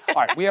 Thank you. All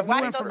right, we have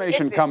new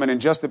information coming in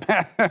just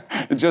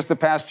the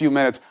past few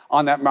minutes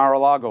on that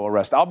Mar-a-Lago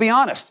arrest. I'll be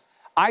honest.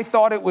 I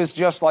thought it was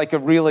just like a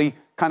really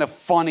kind of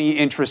funny,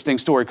 interesting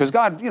story because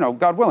God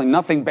willing,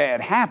 nothing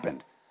bad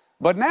happened.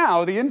 But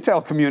now the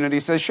intel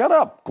community says, shut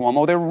up,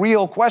 Cuomo. There are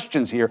real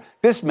questions here.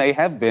 This may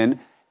have been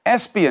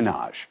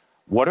espionage.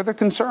 What are the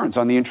concerns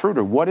on the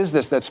intruder? What is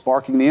this that's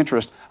sparking the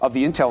interest of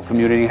the intel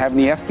community and having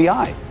the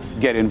FBI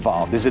get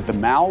involved? Is it the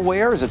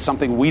malware? Is it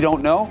something we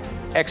don't know?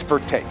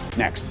 Expert take.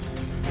 Next.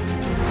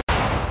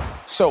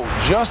 So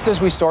just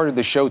as we started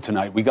the show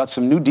tonight, we got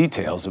some new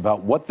details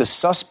about what the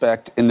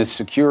suspect in the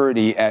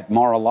security at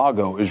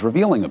Mar-a-Lago is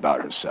revealing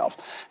about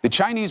herself. The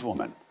Chinese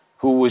woman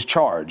who was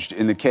charged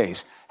in the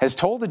case has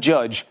told the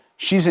judge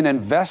she's an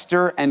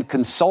investor and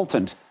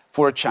consultant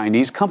for a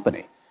Chinese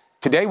company.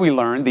 Today we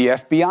learned the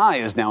FBI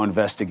is now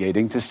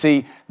investigating to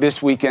see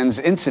this weekend's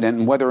incident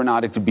and whether or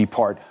not it could be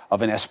part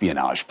of an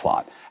espionage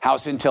plot.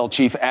 House Intel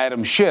Chief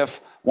Adam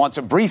Schiff wants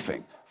a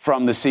briefing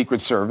from the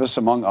Secret Service,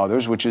 among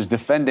others, which is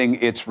defending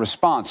its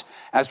response.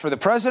 As for the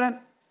president,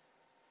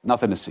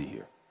 nothing to see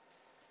here.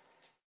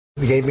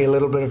 They gave me a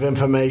little bit of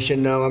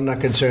information. No, I'm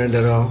not concerned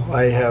at all.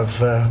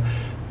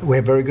 We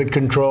have very good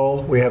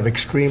control. We have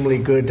extremely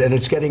good, and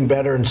it's getting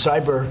better. And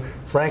cyber,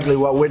 frankly,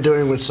 what we're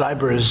doing with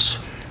cyber is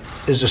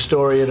a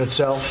story in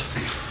itself.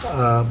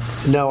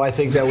 No, I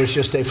think that was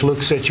just a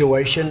fluke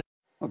situation.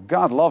 Well,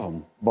 God love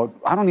him, but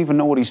I don't even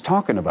know what he's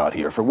talking about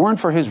here. If it weren't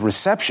for his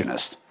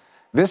receptionist,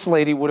 this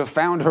lady would have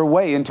found her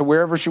way into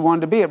wherever she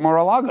wanted to be at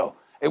Mar-a-Lago.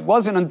 It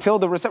wasn't until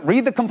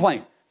read the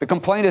complaint. The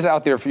complaint is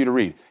out there for you to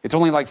read. It's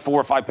only like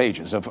 4 or 5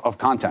 pages of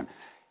content.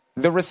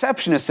 The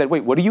receptionist said,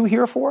 wait, what are you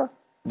here for?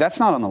 That's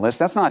not on the list.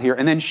 That's not here.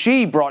 And then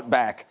she brought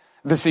back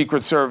the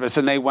Secret Service,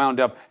 and they wound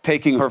up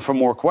taking her for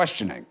more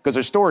questioning because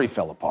her story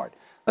fell apart.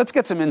 Let's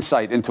get some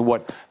insight into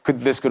what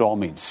this could all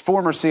mean.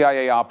 Former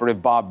CIA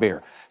operative Bob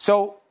Baer.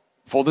 So,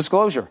 full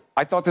disclosure,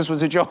 I thought this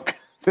was a joke,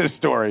 this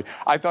story.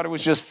 I thought it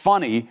was just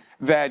funny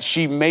that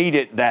she made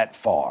it that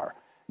far.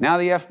 Now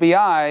the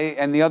FBI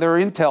and the other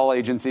intel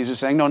agencies are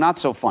saying, no, not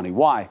so funny.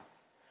 Why?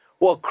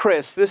 Well,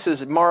 Chris,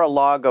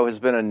 Mar-a-Lago has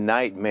been a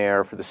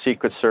nightmare for the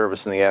Secret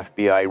Service and the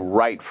FBI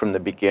right from the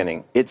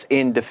beginning. It's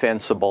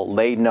indefensible.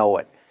 They know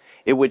it.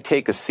 It would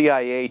take a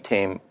CIA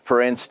team,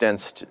 for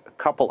instance, a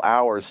couple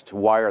hours to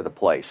wire the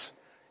place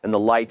and the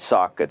light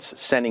sockets,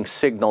 sending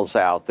signals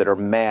out that are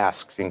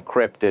masked,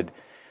 encrypted,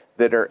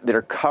 that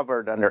are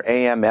covered under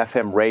AM,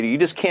 FM radio.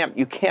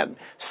 You can't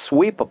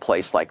sweep a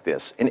place like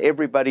this, and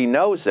everybody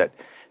knows it.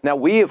 Now,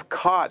 we have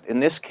caught, in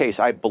this case,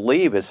 I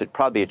believe, is it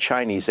probably a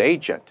Chinese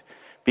agent,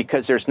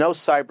 because there's no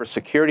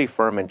cybersecurity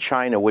firm in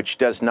China which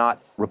does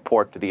not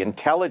report to the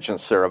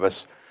intelligence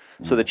service.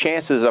 So the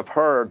chances of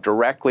her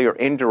directly or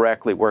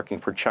indirectly working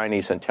for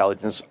Chinese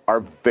intelligence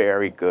are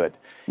very good.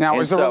 Now,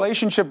 is the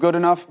relationship good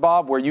enough,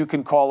 Bob, where you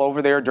can call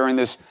over there during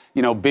this,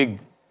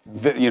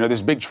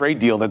 this big trade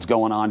deal that's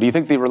going on? Do you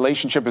think the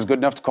relationship is good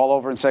enough to call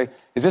over and say,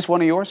 is this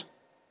one of yours?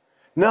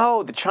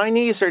 No, the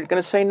Chinese are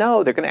going to say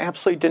no. They're going to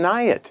absolutely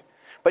deny it.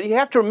 But you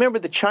have to remember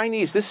the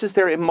Chinese, this is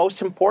their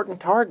most important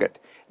target.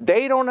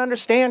 They don't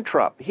understand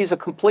Trump. He's a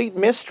complete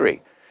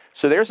mystery.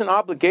 So there's an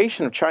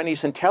obligation of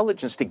Chinese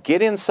intelligence to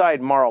get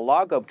inside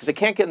Mar-a-Lago because they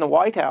can't get in the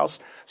White House.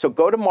 So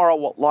go to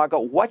Mar-a-Lago.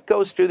 What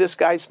goes through this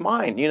guy's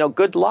mind?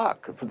 Good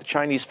luck for the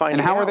Chinese finding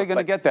out. And how are they going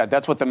to get that?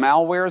 That's what the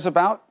malware is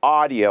about?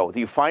 Audio.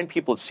 You find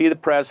people that see the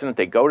president.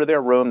 They go to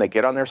their room. They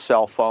get on their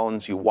cell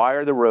phones. You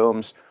wire the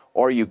rooms.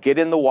 Or you get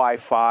in the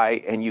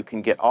Wi-Fi and you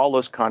can get all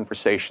those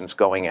conversations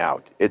going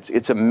out.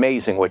 It's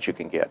amazing what you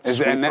can get.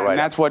 And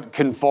that's what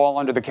can fall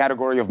under the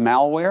category of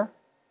malware?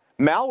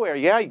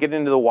 Malware, yeah. You get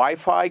into the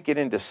Wi-Fi, get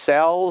into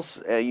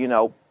cells. You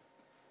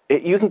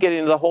can get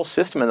into the whole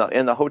system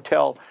in the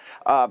hotel.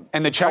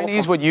 And the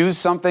Chinese would use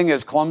something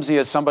as clumsy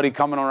as somebody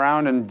coming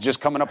around and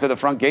just coming up to the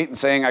front gate and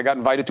saying, I got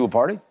invited to a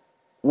party?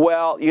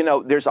 Well,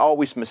 there's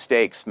always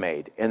mistakes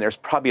made, and there's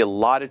probably a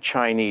lot of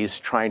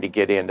Chinese trying to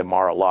get into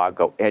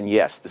Mar-a-Lago. And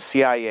yes, the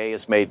CIA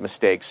has made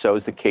mistakes, so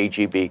has the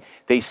KGB.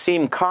 They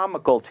seem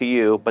comical to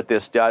you, but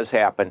this does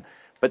happen.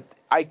 But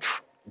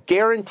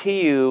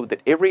guarantee you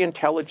that every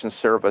intelligence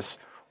service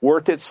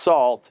worth its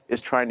salt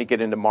is trying to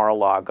get into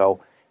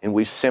Mar-a-Lago, and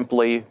we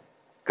simply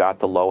got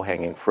the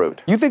low-hanging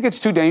fruit. You think it's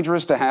too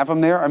dangerous to have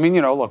him there? I mean,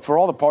 look, for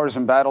all the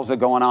partisan battles that are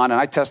going on, and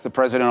I test the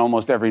president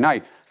almost every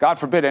night, God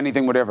forbid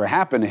anything would ever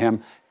happen to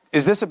him.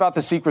 Is this about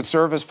the Secret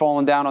Service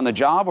falling down on the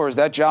job, or is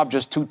that job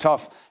just too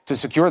tough to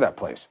secure that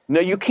place?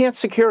 No, you can't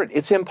secure it.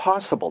 It's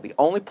impossible. The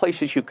only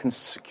places you can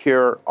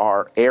secure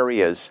are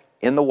areas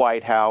in the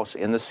White House,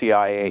 in the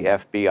CIA,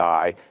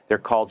 FBI. They're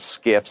called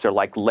SCIFs. They're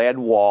like lead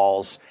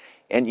walls.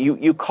 And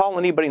you call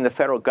anybody in the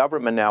federal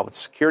government now with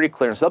security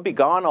clearance, they'll be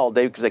gone all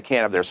day because they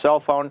can't have their cell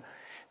phone.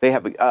 They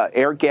have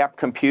air-gapped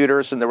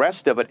computers and the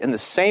rest of it. And the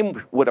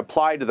same would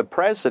apply to the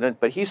president,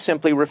 but he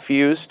simply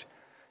refused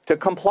to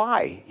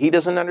comply. He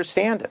doesn't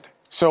understand it.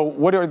 So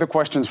what are the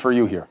questions for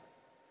you here?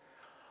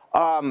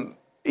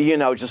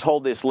 Just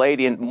hold this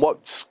lady. And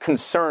what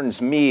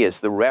concerns me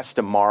is the rest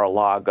of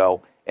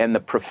Mar-a-Lago and the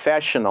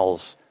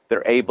professionals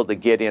they're able to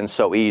get in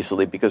so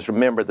easily, because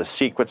remember, the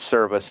Secret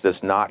Service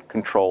does not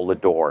control the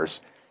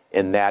doors,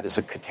 and that is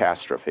a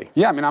catastrophe.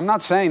 Yeah, I mean, I'm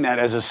not saying that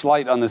as a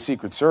slight on the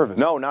Secret Service.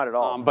 No, not at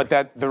all. But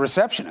that the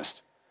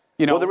receptionist,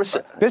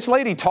 this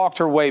lady talked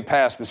her way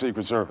past the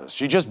Secret Service.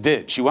 She just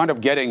did. She wound up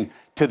getting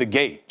to the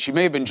gate. She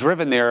may have been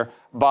driven there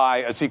by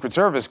a Secret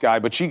Service guy,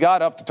 but she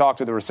got up to talk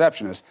to the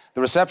receptionist.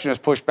 The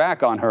receptionist pushed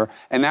back on her,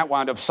 and that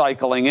wound up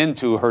cycling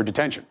into her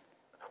detention.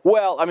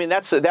 Well, I mean,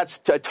 that's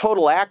a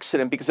total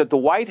accident, because at the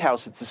White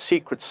House, it's the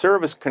Secret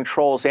Service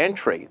controls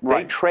entry.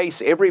 Right. They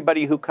trace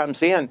everybody who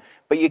comes in,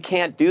 but you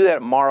can't do that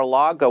at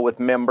Mar-a-Lago with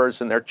members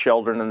and their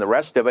children and the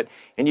rest of it.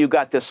 And you've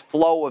got this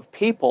flow of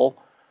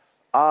people.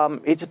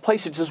 It's a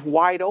place that's just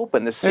wide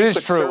open. It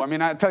is true. I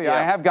mean, I tell you, I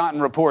have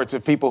gotten reports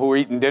of people who are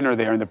eating dinner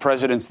there, and the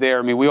president's there.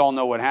 I mean, we all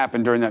know what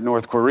happened during that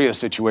North Korea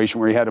situation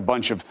where he had a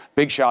bunch of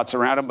big shots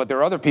around him, but there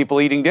are other people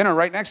eating dinner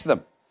right next to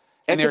them.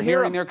 And they're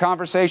hearing their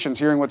conversations,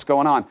 hearing what's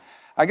going on.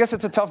 I guess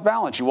it's a tough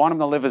balance. You want him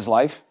to live his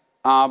life,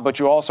 but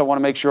you also want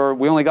to make sure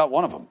we only got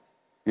one of them,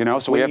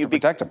 so we have to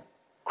protect him.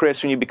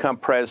 Chris, when you become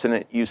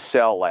president, you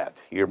sell that,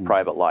 your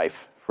private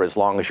life, for as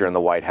long as you're in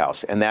the White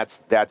House. And that's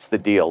the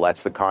deal.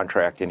 That's the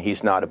contract, and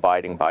he's not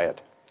abiding by it.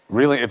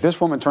 Really, if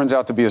this woman turns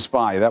out to be a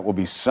spy, that will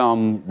be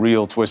some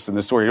real twist in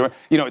the story.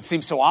 It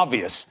seems so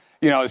obvious.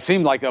 It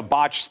seemed like a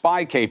botched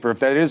spy caper. If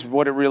that is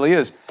what it really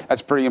is,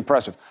 that's pretty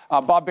impressive.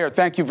 Bob Baer,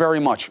 thank you very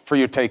much for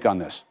your take on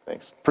this.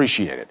 Thanks.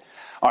 Appreciate it.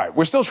 All right,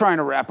 we're still trying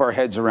to wrap our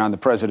heads around the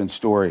president's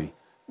story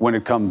when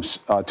it comes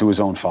to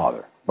his own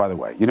father, by the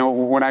way.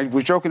 When I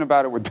was joking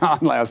about it with Don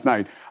last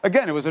night,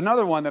 again, it was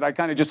another one that I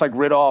kind of just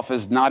rid off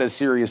as not as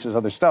serious as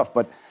other stuff.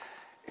 But,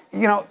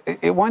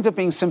 it winds up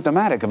being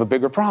symptomatic of a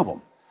bigger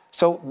problem.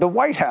 So the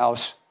White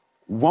House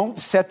won't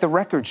set the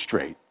record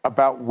straight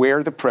about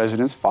where the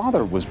president's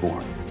father was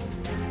born.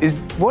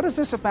 What is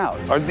this about?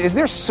 Is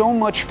there so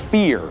much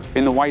fear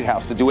in the White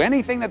House to do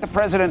anything that the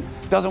president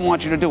doesn't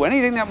want you to do,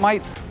 anything that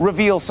might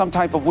reveal some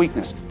type of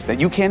weakness, that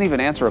you can't even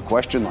answer a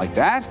question like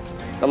that?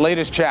 The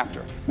latest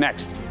chapter,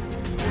 next.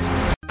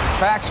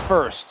 Facts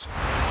first.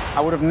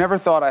 I would have never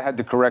thought I had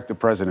to correct the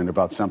president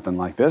about something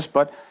like this,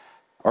 but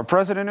our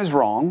president is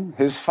wrong.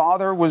 His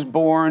father was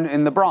born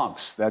in the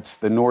Bronx. That's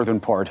the northern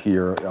part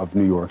here of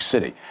New York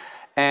City.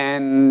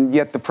 And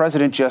yet the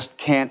president just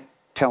can't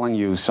telling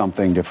you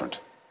something different.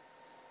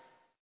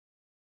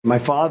 My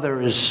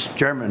father is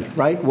German,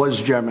 right?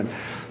 Was German,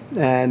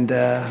 and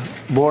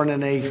born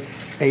in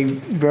a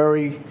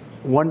very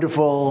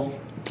wonderful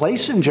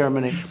place in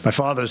Germany. My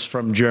father's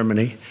from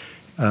Germany.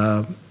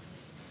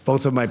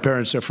 Both of my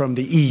parents are from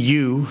the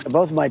EU.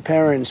 Both of my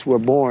parents were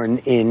born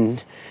in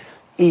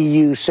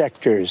EU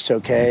sectors,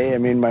 okay? I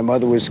mean, my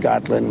mother was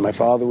Scotland, my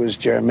father was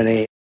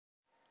Germany.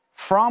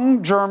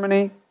 From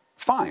Germany,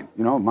 fine.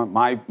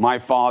 My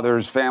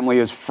father's family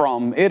is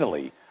from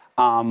Italy.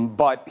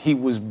 But he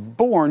was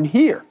born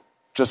here,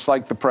 just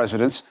like the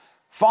president's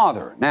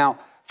father. Now,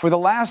 for the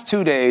last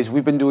 2 days,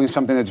 we've been doing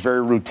something that's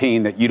very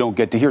routine that you don't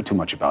get to hear too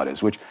much about,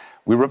 which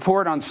we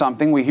report on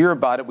something, we hear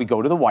about it, we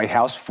go to the White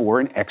House for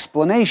an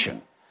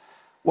explanation.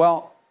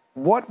 Well,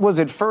 what was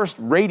at first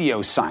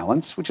radio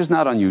silence, which is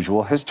not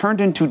unusual, has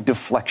turned into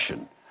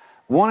deflection.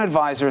 One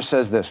advisor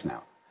says this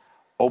now.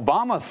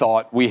 Obama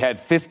thought we had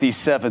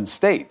 57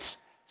 states.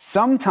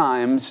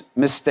 Sometimes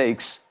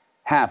mistakes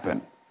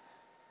happen.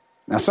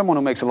 Now, someone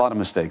who makes a lot of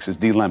mistakes is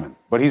D. Lemon,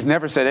 but he's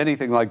never said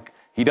anything like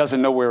he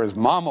doesn't know where his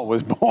mama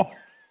was born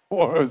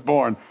or was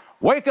born.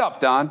 Wake up,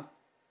 Don.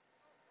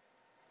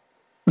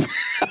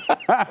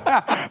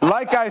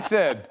 Like I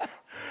said,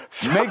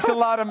 makes a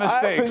lot of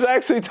mistakes. I was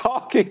actually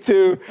talking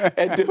to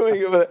and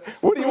doing it.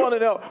 What do you want to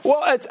know?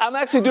 Well, I'm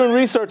actually doing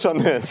research on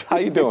this. How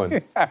you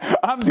doing?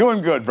 I'm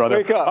doing good, brother.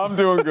 Wake up. I'm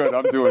doing good.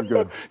 I'm doing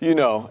good.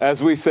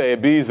 As we say,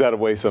 it bees that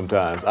way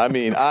sometimes. I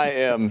mean, I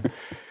am...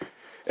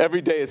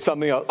 Every day it's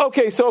something else.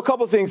 Okay, so a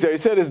couple things there. He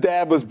said his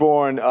dad was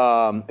born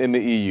in the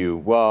EU.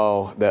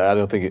 Well, I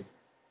don't think it...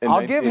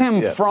 I'll give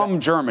him from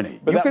Germany.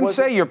 You can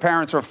say your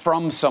parents are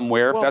from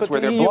somewhere if that's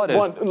where their blood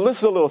is. This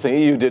is a little thing.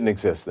 EU didn't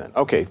exist then.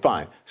 Okay,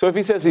 fine. So if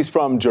he says he's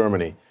from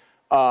Germany,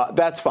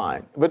 that's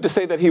fine. But to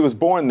say that he was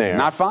born there...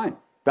 Not fine.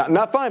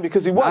 Not fine,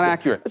 because he wasn't. Not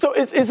accurate. So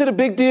is it a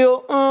big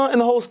deal? In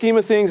the whole scheme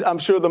of things, I'm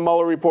sure the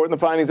Mueller report and the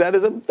findings, that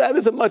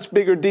is a much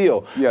bigger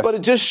deal. Yes. But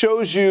it just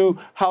shows you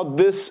how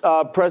this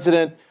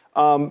president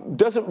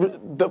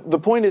doesn't. The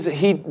point is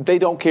that they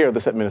don't care,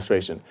 this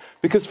administration,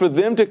 because for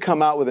them to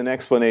come out with an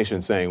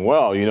explanation saying,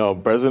 well,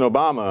 President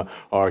Obama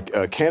or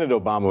candidate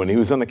Obama, when he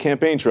was on the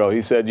campaign trail,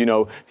 he said,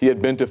 he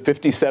had been to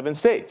 57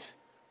 states,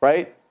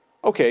 right?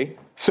 Okay,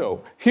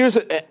 so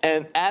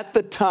and at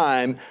the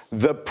time,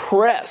 the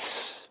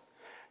press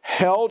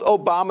held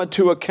Obama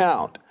to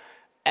account,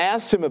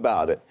 asked him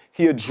about it.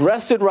 He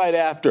addressed it right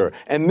after,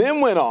 and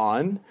then went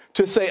on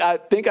to say, I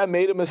think I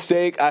made a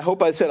mistake. I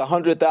hope I said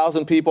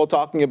 100,000 people,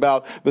 talking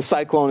about the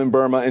cyclone in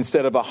Burma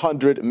instead of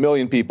 100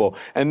 million people.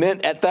 And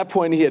then at that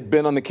point, he had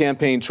been on the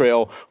campaign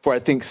trail for, I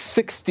think,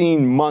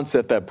 16 months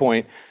at that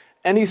point.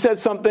 And he said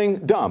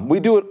something dumb. We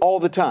do it all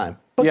the time.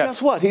 But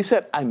guess what? He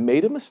said, I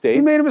made a mistake.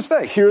 He made a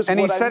mistake. Here's and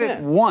what he said I meant.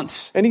 it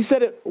once. And he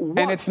said it once.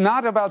 And it's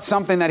not about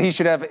something that he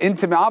should have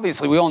intimate.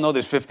 Obviously, we all know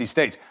there's 50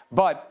 states.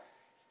 But,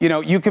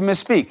 you can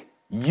misspeak.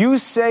 You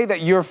say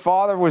that your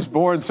father was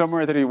born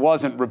somewhere that he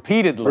wasn't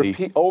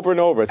repeatedly. Over and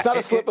over. It's not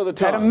a slip of the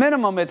tongue. At a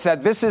minimum, it's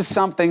that this is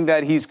something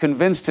that he's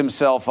convinced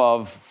himself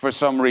of for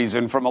some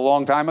reason from a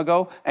long time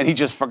ago, and he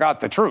just forgot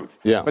the truth.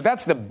 Yeah. But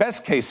that's the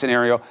best case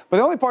scenario. But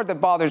the only part that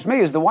bothers me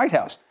is the White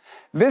House.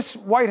 This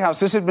White House,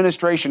 this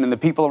administration, and the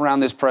people around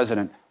this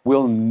president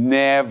will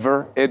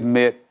never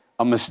admit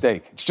a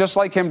mistake. It's just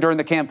like him during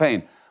the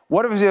campaign.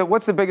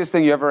 What's the biggest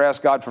thing you ever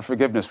asked God for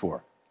forgiveness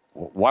for?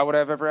 Why would I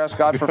have ever asked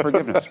God for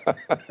forgiveness?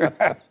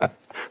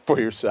 For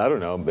yourself, I don't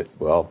know,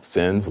 but,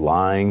 sins,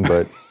 lying,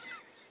 but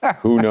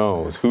who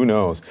knows? Who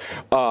knows?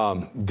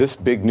 This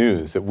big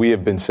news that we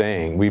have been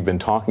saying, we've been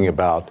talking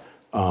about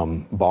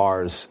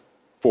Barr's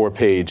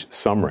 4-page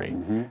summary,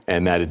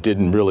 and that it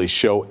didn't really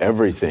show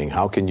everything.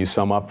 How can you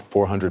sum up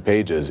 400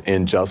 pages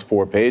in just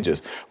 4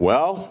 pages?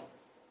 Well,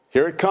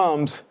 here it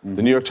comes.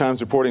 The New York Times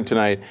reporting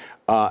tonight,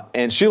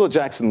 and Sheila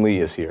Jackson-Lee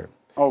is here.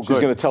 Oh, She's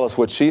going to tell us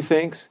what she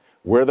thinks,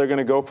 where they're going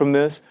to go from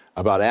this,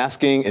 about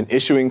asking and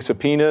issuing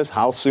subpoenas,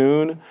 how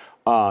soon.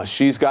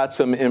 She's got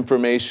some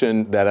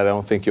information that I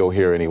don't think you'll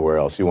hear anywhere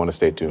else. You want to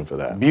stay tuned for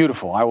that.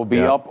 Beautiful. I will be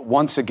up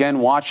once again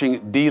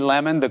watching D.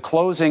 Lemon. The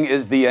closing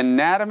is The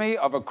Anatomy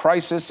of a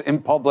Crisis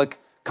in Public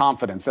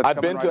Confidence. I've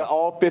been to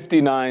all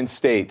 59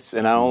 states,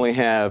 and I only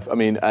have,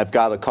 I've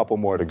got a couple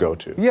more to go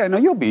to. Yeah, no,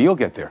 you'll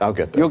get there. I'll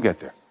get there. You'll get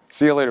there.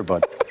 See you later,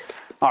 bud.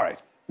 All right.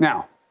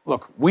 Now,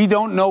 look, we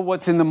don't know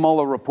what's in the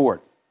Mueller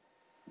report,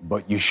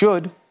 but you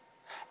should.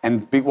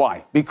 And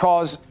why?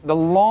 Because the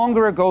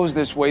longer it goes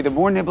this way, the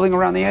more nibbling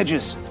around the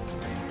edges,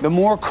 the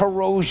more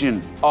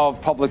corrosion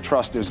of public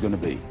trust there's going to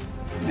be.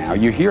 Now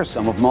you hear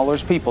some of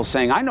Mueller's people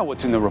saying, I know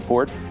what's in the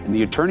report, and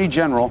the Attorney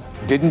General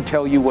didn't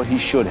tell you what he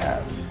should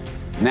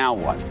have. Now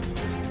what?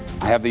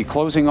 I have the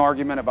closing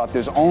argument about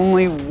there's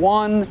only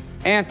one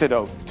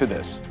antidote to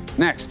this.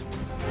 Next.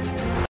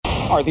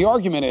 All right, the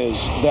argument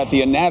is that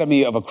the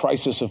anatomy of a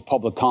crisis of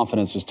public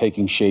confidence is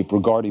taking shape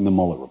regarding the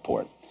Mueller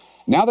report.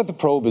 Now that the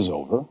probe is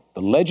over,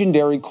 the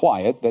legendary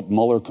quiet that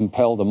Mueller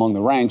compelled among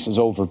the ranks is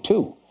over,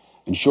 too.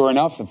 And sure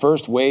enough, the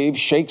first wave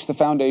shakes the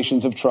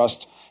foundations of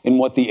trust in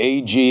what the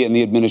AG and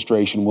the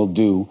administration will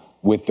do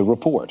with the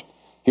report.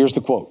 Here's the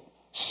quote.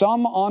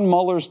 Some on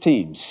Mueller's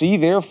team see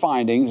their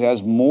findings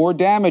as more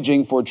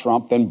damaging for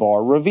Trump than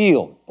Barr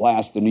revealed,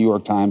 blasts the New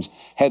York Times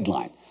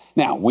headline.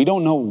 Now, we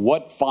don't know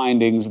what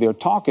findings they're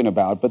talking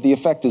about, but the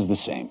effect is the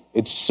same.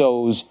 It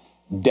sows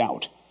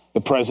doubt. The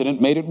president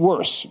made it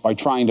worse by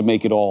trying to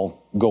make it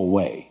all go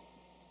away.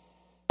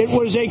 It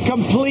was a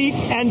complete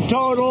and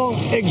total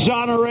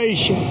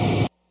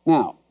exoneration.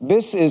 Now,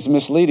 this is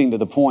misleading to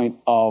the point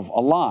of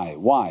a lie.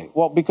 Why?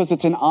 Well, because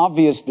it's an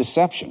obvious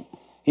deception.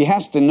 He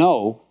has to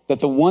know that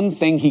the one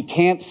thing he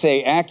can't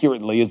say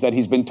accurately is that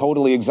he's been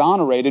totally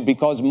exonerated,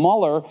 because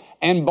Mueller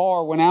and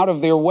Barr went out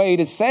of their way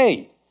to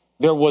say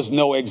there was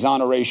no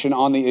exoneration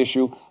on the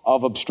issue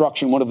of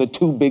obstruction, one of the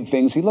 2 big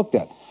things he looked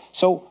at.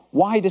 So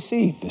why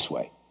deceive this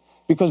way?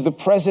 Because the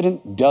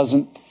president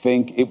doesn't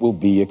think it will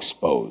be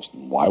exposed.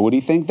 Why would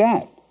he think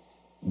that?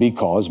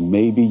 Because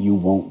maybe you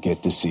won't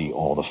get to see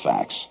all the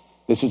facts.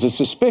 This is a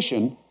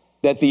suspicion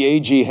that the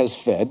AG has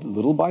fed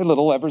little by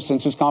little ever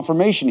since his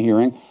confirmation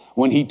hearing,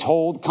 when he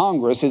told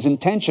Congress his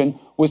intention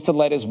was to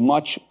let as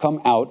much come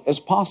out as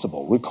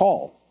possible.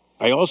 Recall.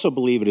 I also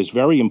believe it is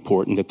very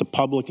important that the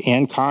public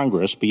and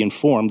Congress be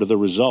informed of the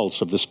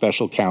results of the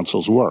special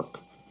counsel's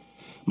work.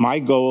 My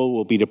goal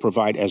will be to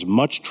provide as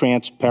much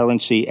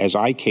transparency as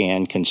I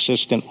can,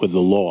 consistent with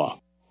the law.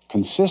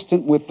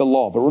 Consistent with the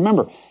law. But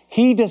remember,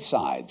 he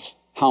decides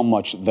how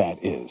much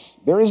that is.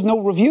 There is no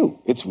review.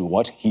 It's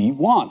what he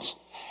wants.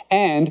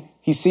 And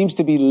he seems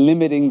to be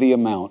limiting the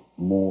amount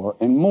more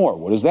and more.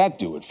 What does that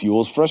do? It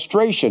fuels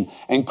frustration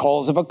and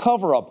calls of a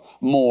cover-up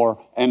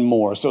more and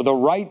more. So the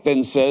right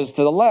then says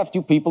to the left,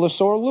 you people are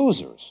sore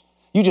losers.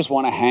 You just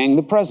want to hang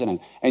the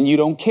president, and you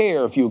don't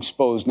care if you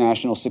expose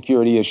national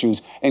security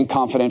issues and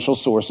confidential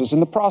sources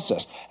in the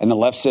process. And the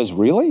left says,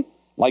 really?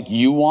 like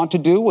you want to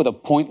do with a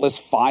pointless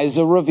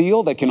FISA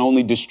reveal that can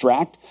only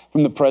distract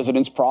from the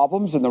president's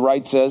problems? And the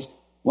right says,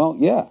 well,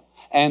 yeah.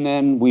 And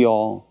then we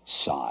all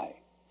sigh.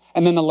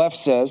 And then the left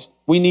says,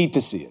 we need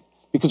to see it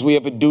because we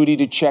have a duty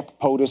to check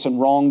POTUS and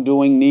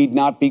wrongdoing need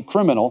not be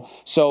criminal.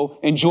 So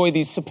enjoy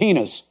these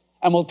subpoenas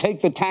and we'll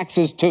take the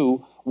taxes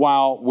too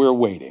while we're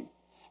waiting.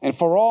 And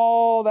for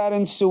all that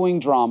ensuing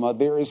drama,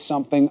 there is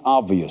something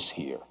obvious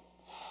here.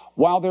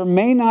 While there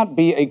may not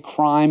be a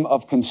crime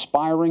of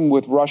conspiring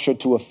with Russia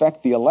to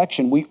affect the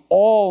election, we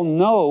all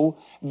know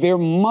there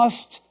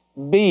must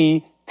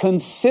be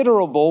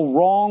considerable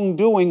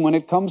wrongdoing when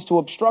it comes to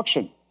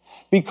obstruction,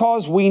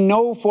 because we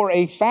know for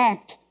a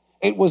fact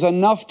it was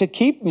enough to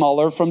keep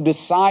Mueller from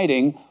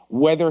deciding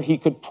whether he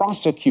could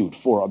prosecute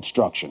for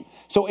obstruction.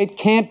 So it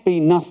can't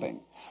be nothing,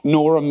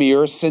 nor a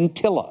mere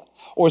scintilla,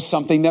 or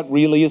something that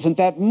really isn't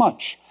that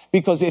much,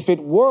 because if it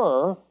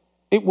were,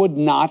 it would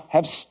not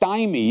have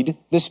stymied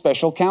the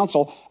special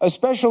counsel,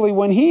 especially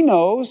when he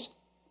knows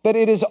that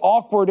it is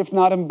awkward, if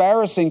not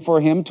embarrassing, for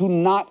him to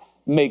not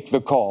make the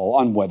call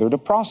on whether to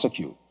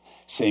prosecute.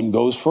 Same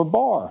goes for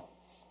Barr.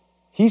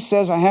 He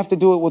says, I have to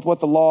do it with what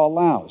the law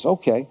allows.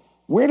 Okay,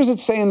 where does it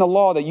say in the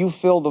law that you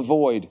fill the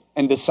void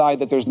and decide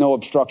that there's no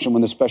obstruction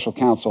when the special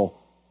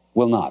counsel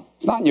will not?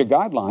 It's not in your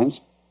guidelines.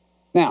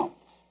 Now,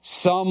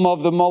 some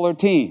of the Mueller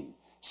team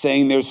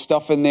saying there's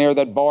stuff in there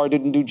that Barr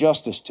didn't do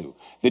justice to.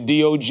 The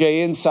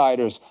DOJ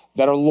insiders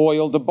that are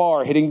loyal to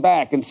Barr hitting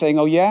back and saying,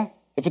 oh, yeah,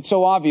 if it's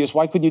so obvious,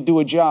 why couldn't you do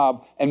a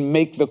job and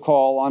make the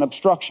call on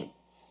obstruction?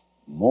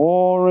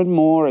 More and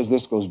more, as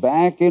this goes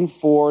back and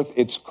forth,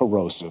 it's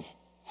corrosive.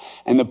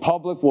 And the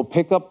public will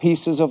pick up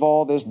pieces of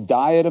all this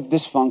diet of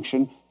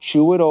dysfunction,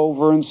 chew it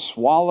over and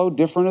swallow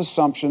different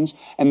assumptions,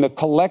 and the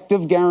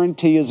collective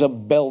guarantee is a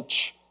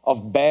belch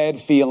of bad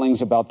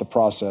feelings about the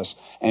process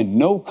and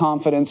no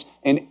confidence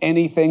in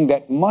anything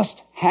that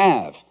must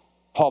have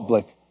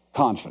public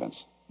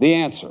confidence. The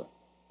answer,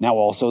 now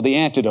also the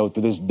antidote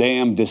to this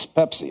damn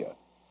dyspepsia.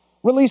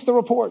 Release the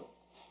report.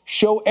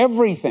 Show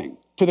everything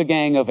to the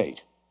Gang of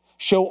Eight.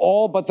 Show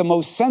all but the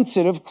most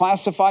sensitive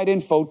classified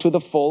info to the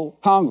full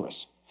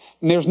Congress.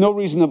 And there's no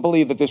reason to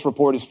believe that this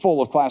report is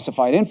full of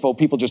classified info.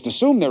 People just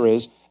assume there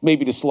is,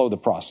 maybe to slow the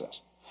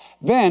process.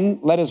 Then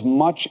let as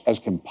much as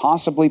can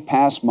possibly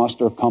pass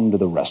muster come to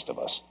the rest of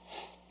us.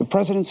 The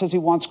president says he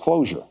wants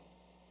closure.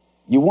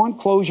 You want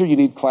closure, you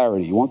need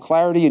clarity. You want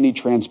clarity, you need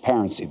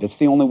transparency. That's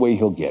the only way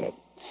he'll get it.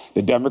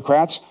 The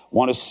Democrats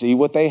want to see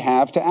what they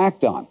have to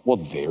act on. Well,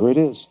 there it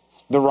is.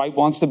 The right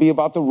wants to be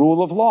about the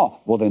rule of law.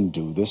 Well, then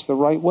do this the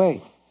right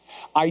way.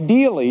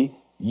 Ideally,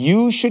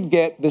 you should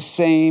get the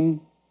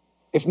same,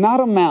 if not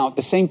amount,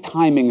 the same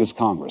timing as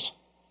Congress.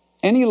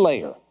 Any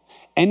layer,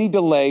 any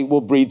delay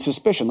will breed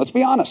suspicion. Let's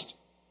be honest.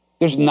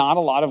 There's not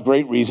a lot of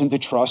great reason to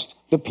trust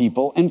the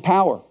people in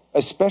power,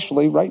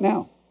 especially right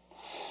now.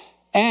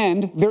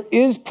 And there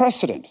is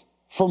precedent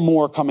for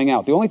more coming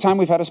out. The only time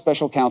we've had a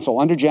special counsel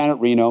under Janet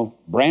Reno,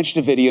 Branch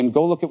Davidian,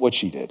 go look at what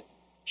she did.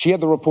 She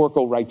had the report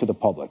go right to the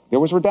public. There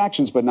was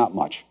redactions, but not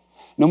much.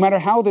 No matter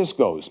how this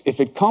goes, if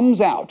it comes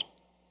out,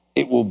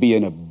 it will be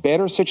in a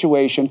better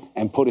situation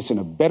and put us in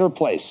a better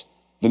place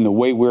than the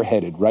way we're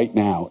headed right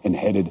now, and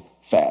headed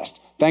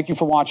fast. Thank you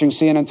for watching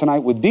CNN Tonight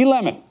with D.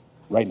 Lemon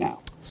right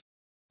now.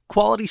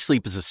 Quality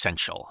sleep is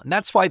essential, and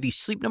that's why the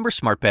Sleep Number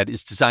Smart Bed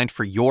is designed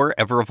for your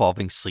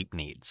ever-evolving sleep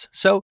needs.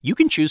 So you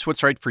can choose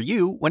what's right for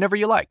you whenever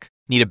you like.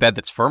 Need a bed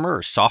that's firmer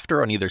or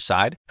softer on either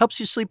side? Helps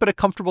you sleep at a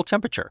comfortable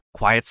temperature.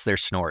 Quiets their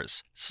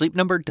snores. Sleep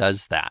Number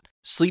does that.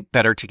 Sleep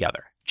better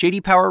together.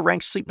 J.D. Power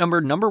ranks Sleep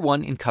Number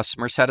 #1 in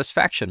customer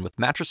satisfaction with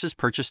mattresses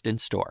purchased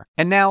in-store.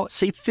 And now,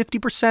 save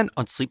 50%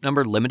 on Sleep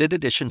Number limited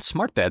edition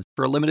smart beds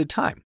for a limited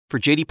time. For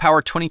J.D.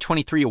 Power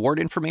 2023 award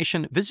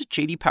information, visit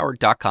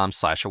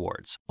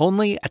jdpower.com/awards.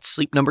 Only at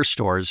Sleep Number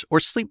stores or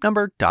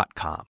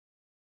sleepnumber.com.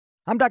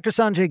 I'm Dr.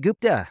 Sanjay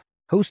Gupta,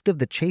 host of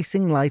the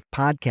Chasing Life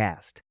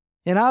podcast.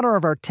 In honor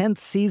of our 10th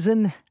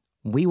season,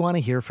 we want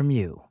to hear from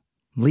you.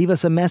 Leave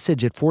us a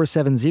message at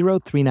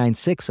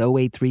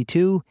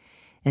 470-396-0832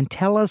 and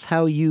tell us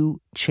how you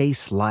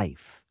chase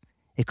life.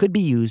 It could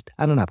be used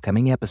on an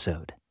upcoming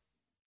episode.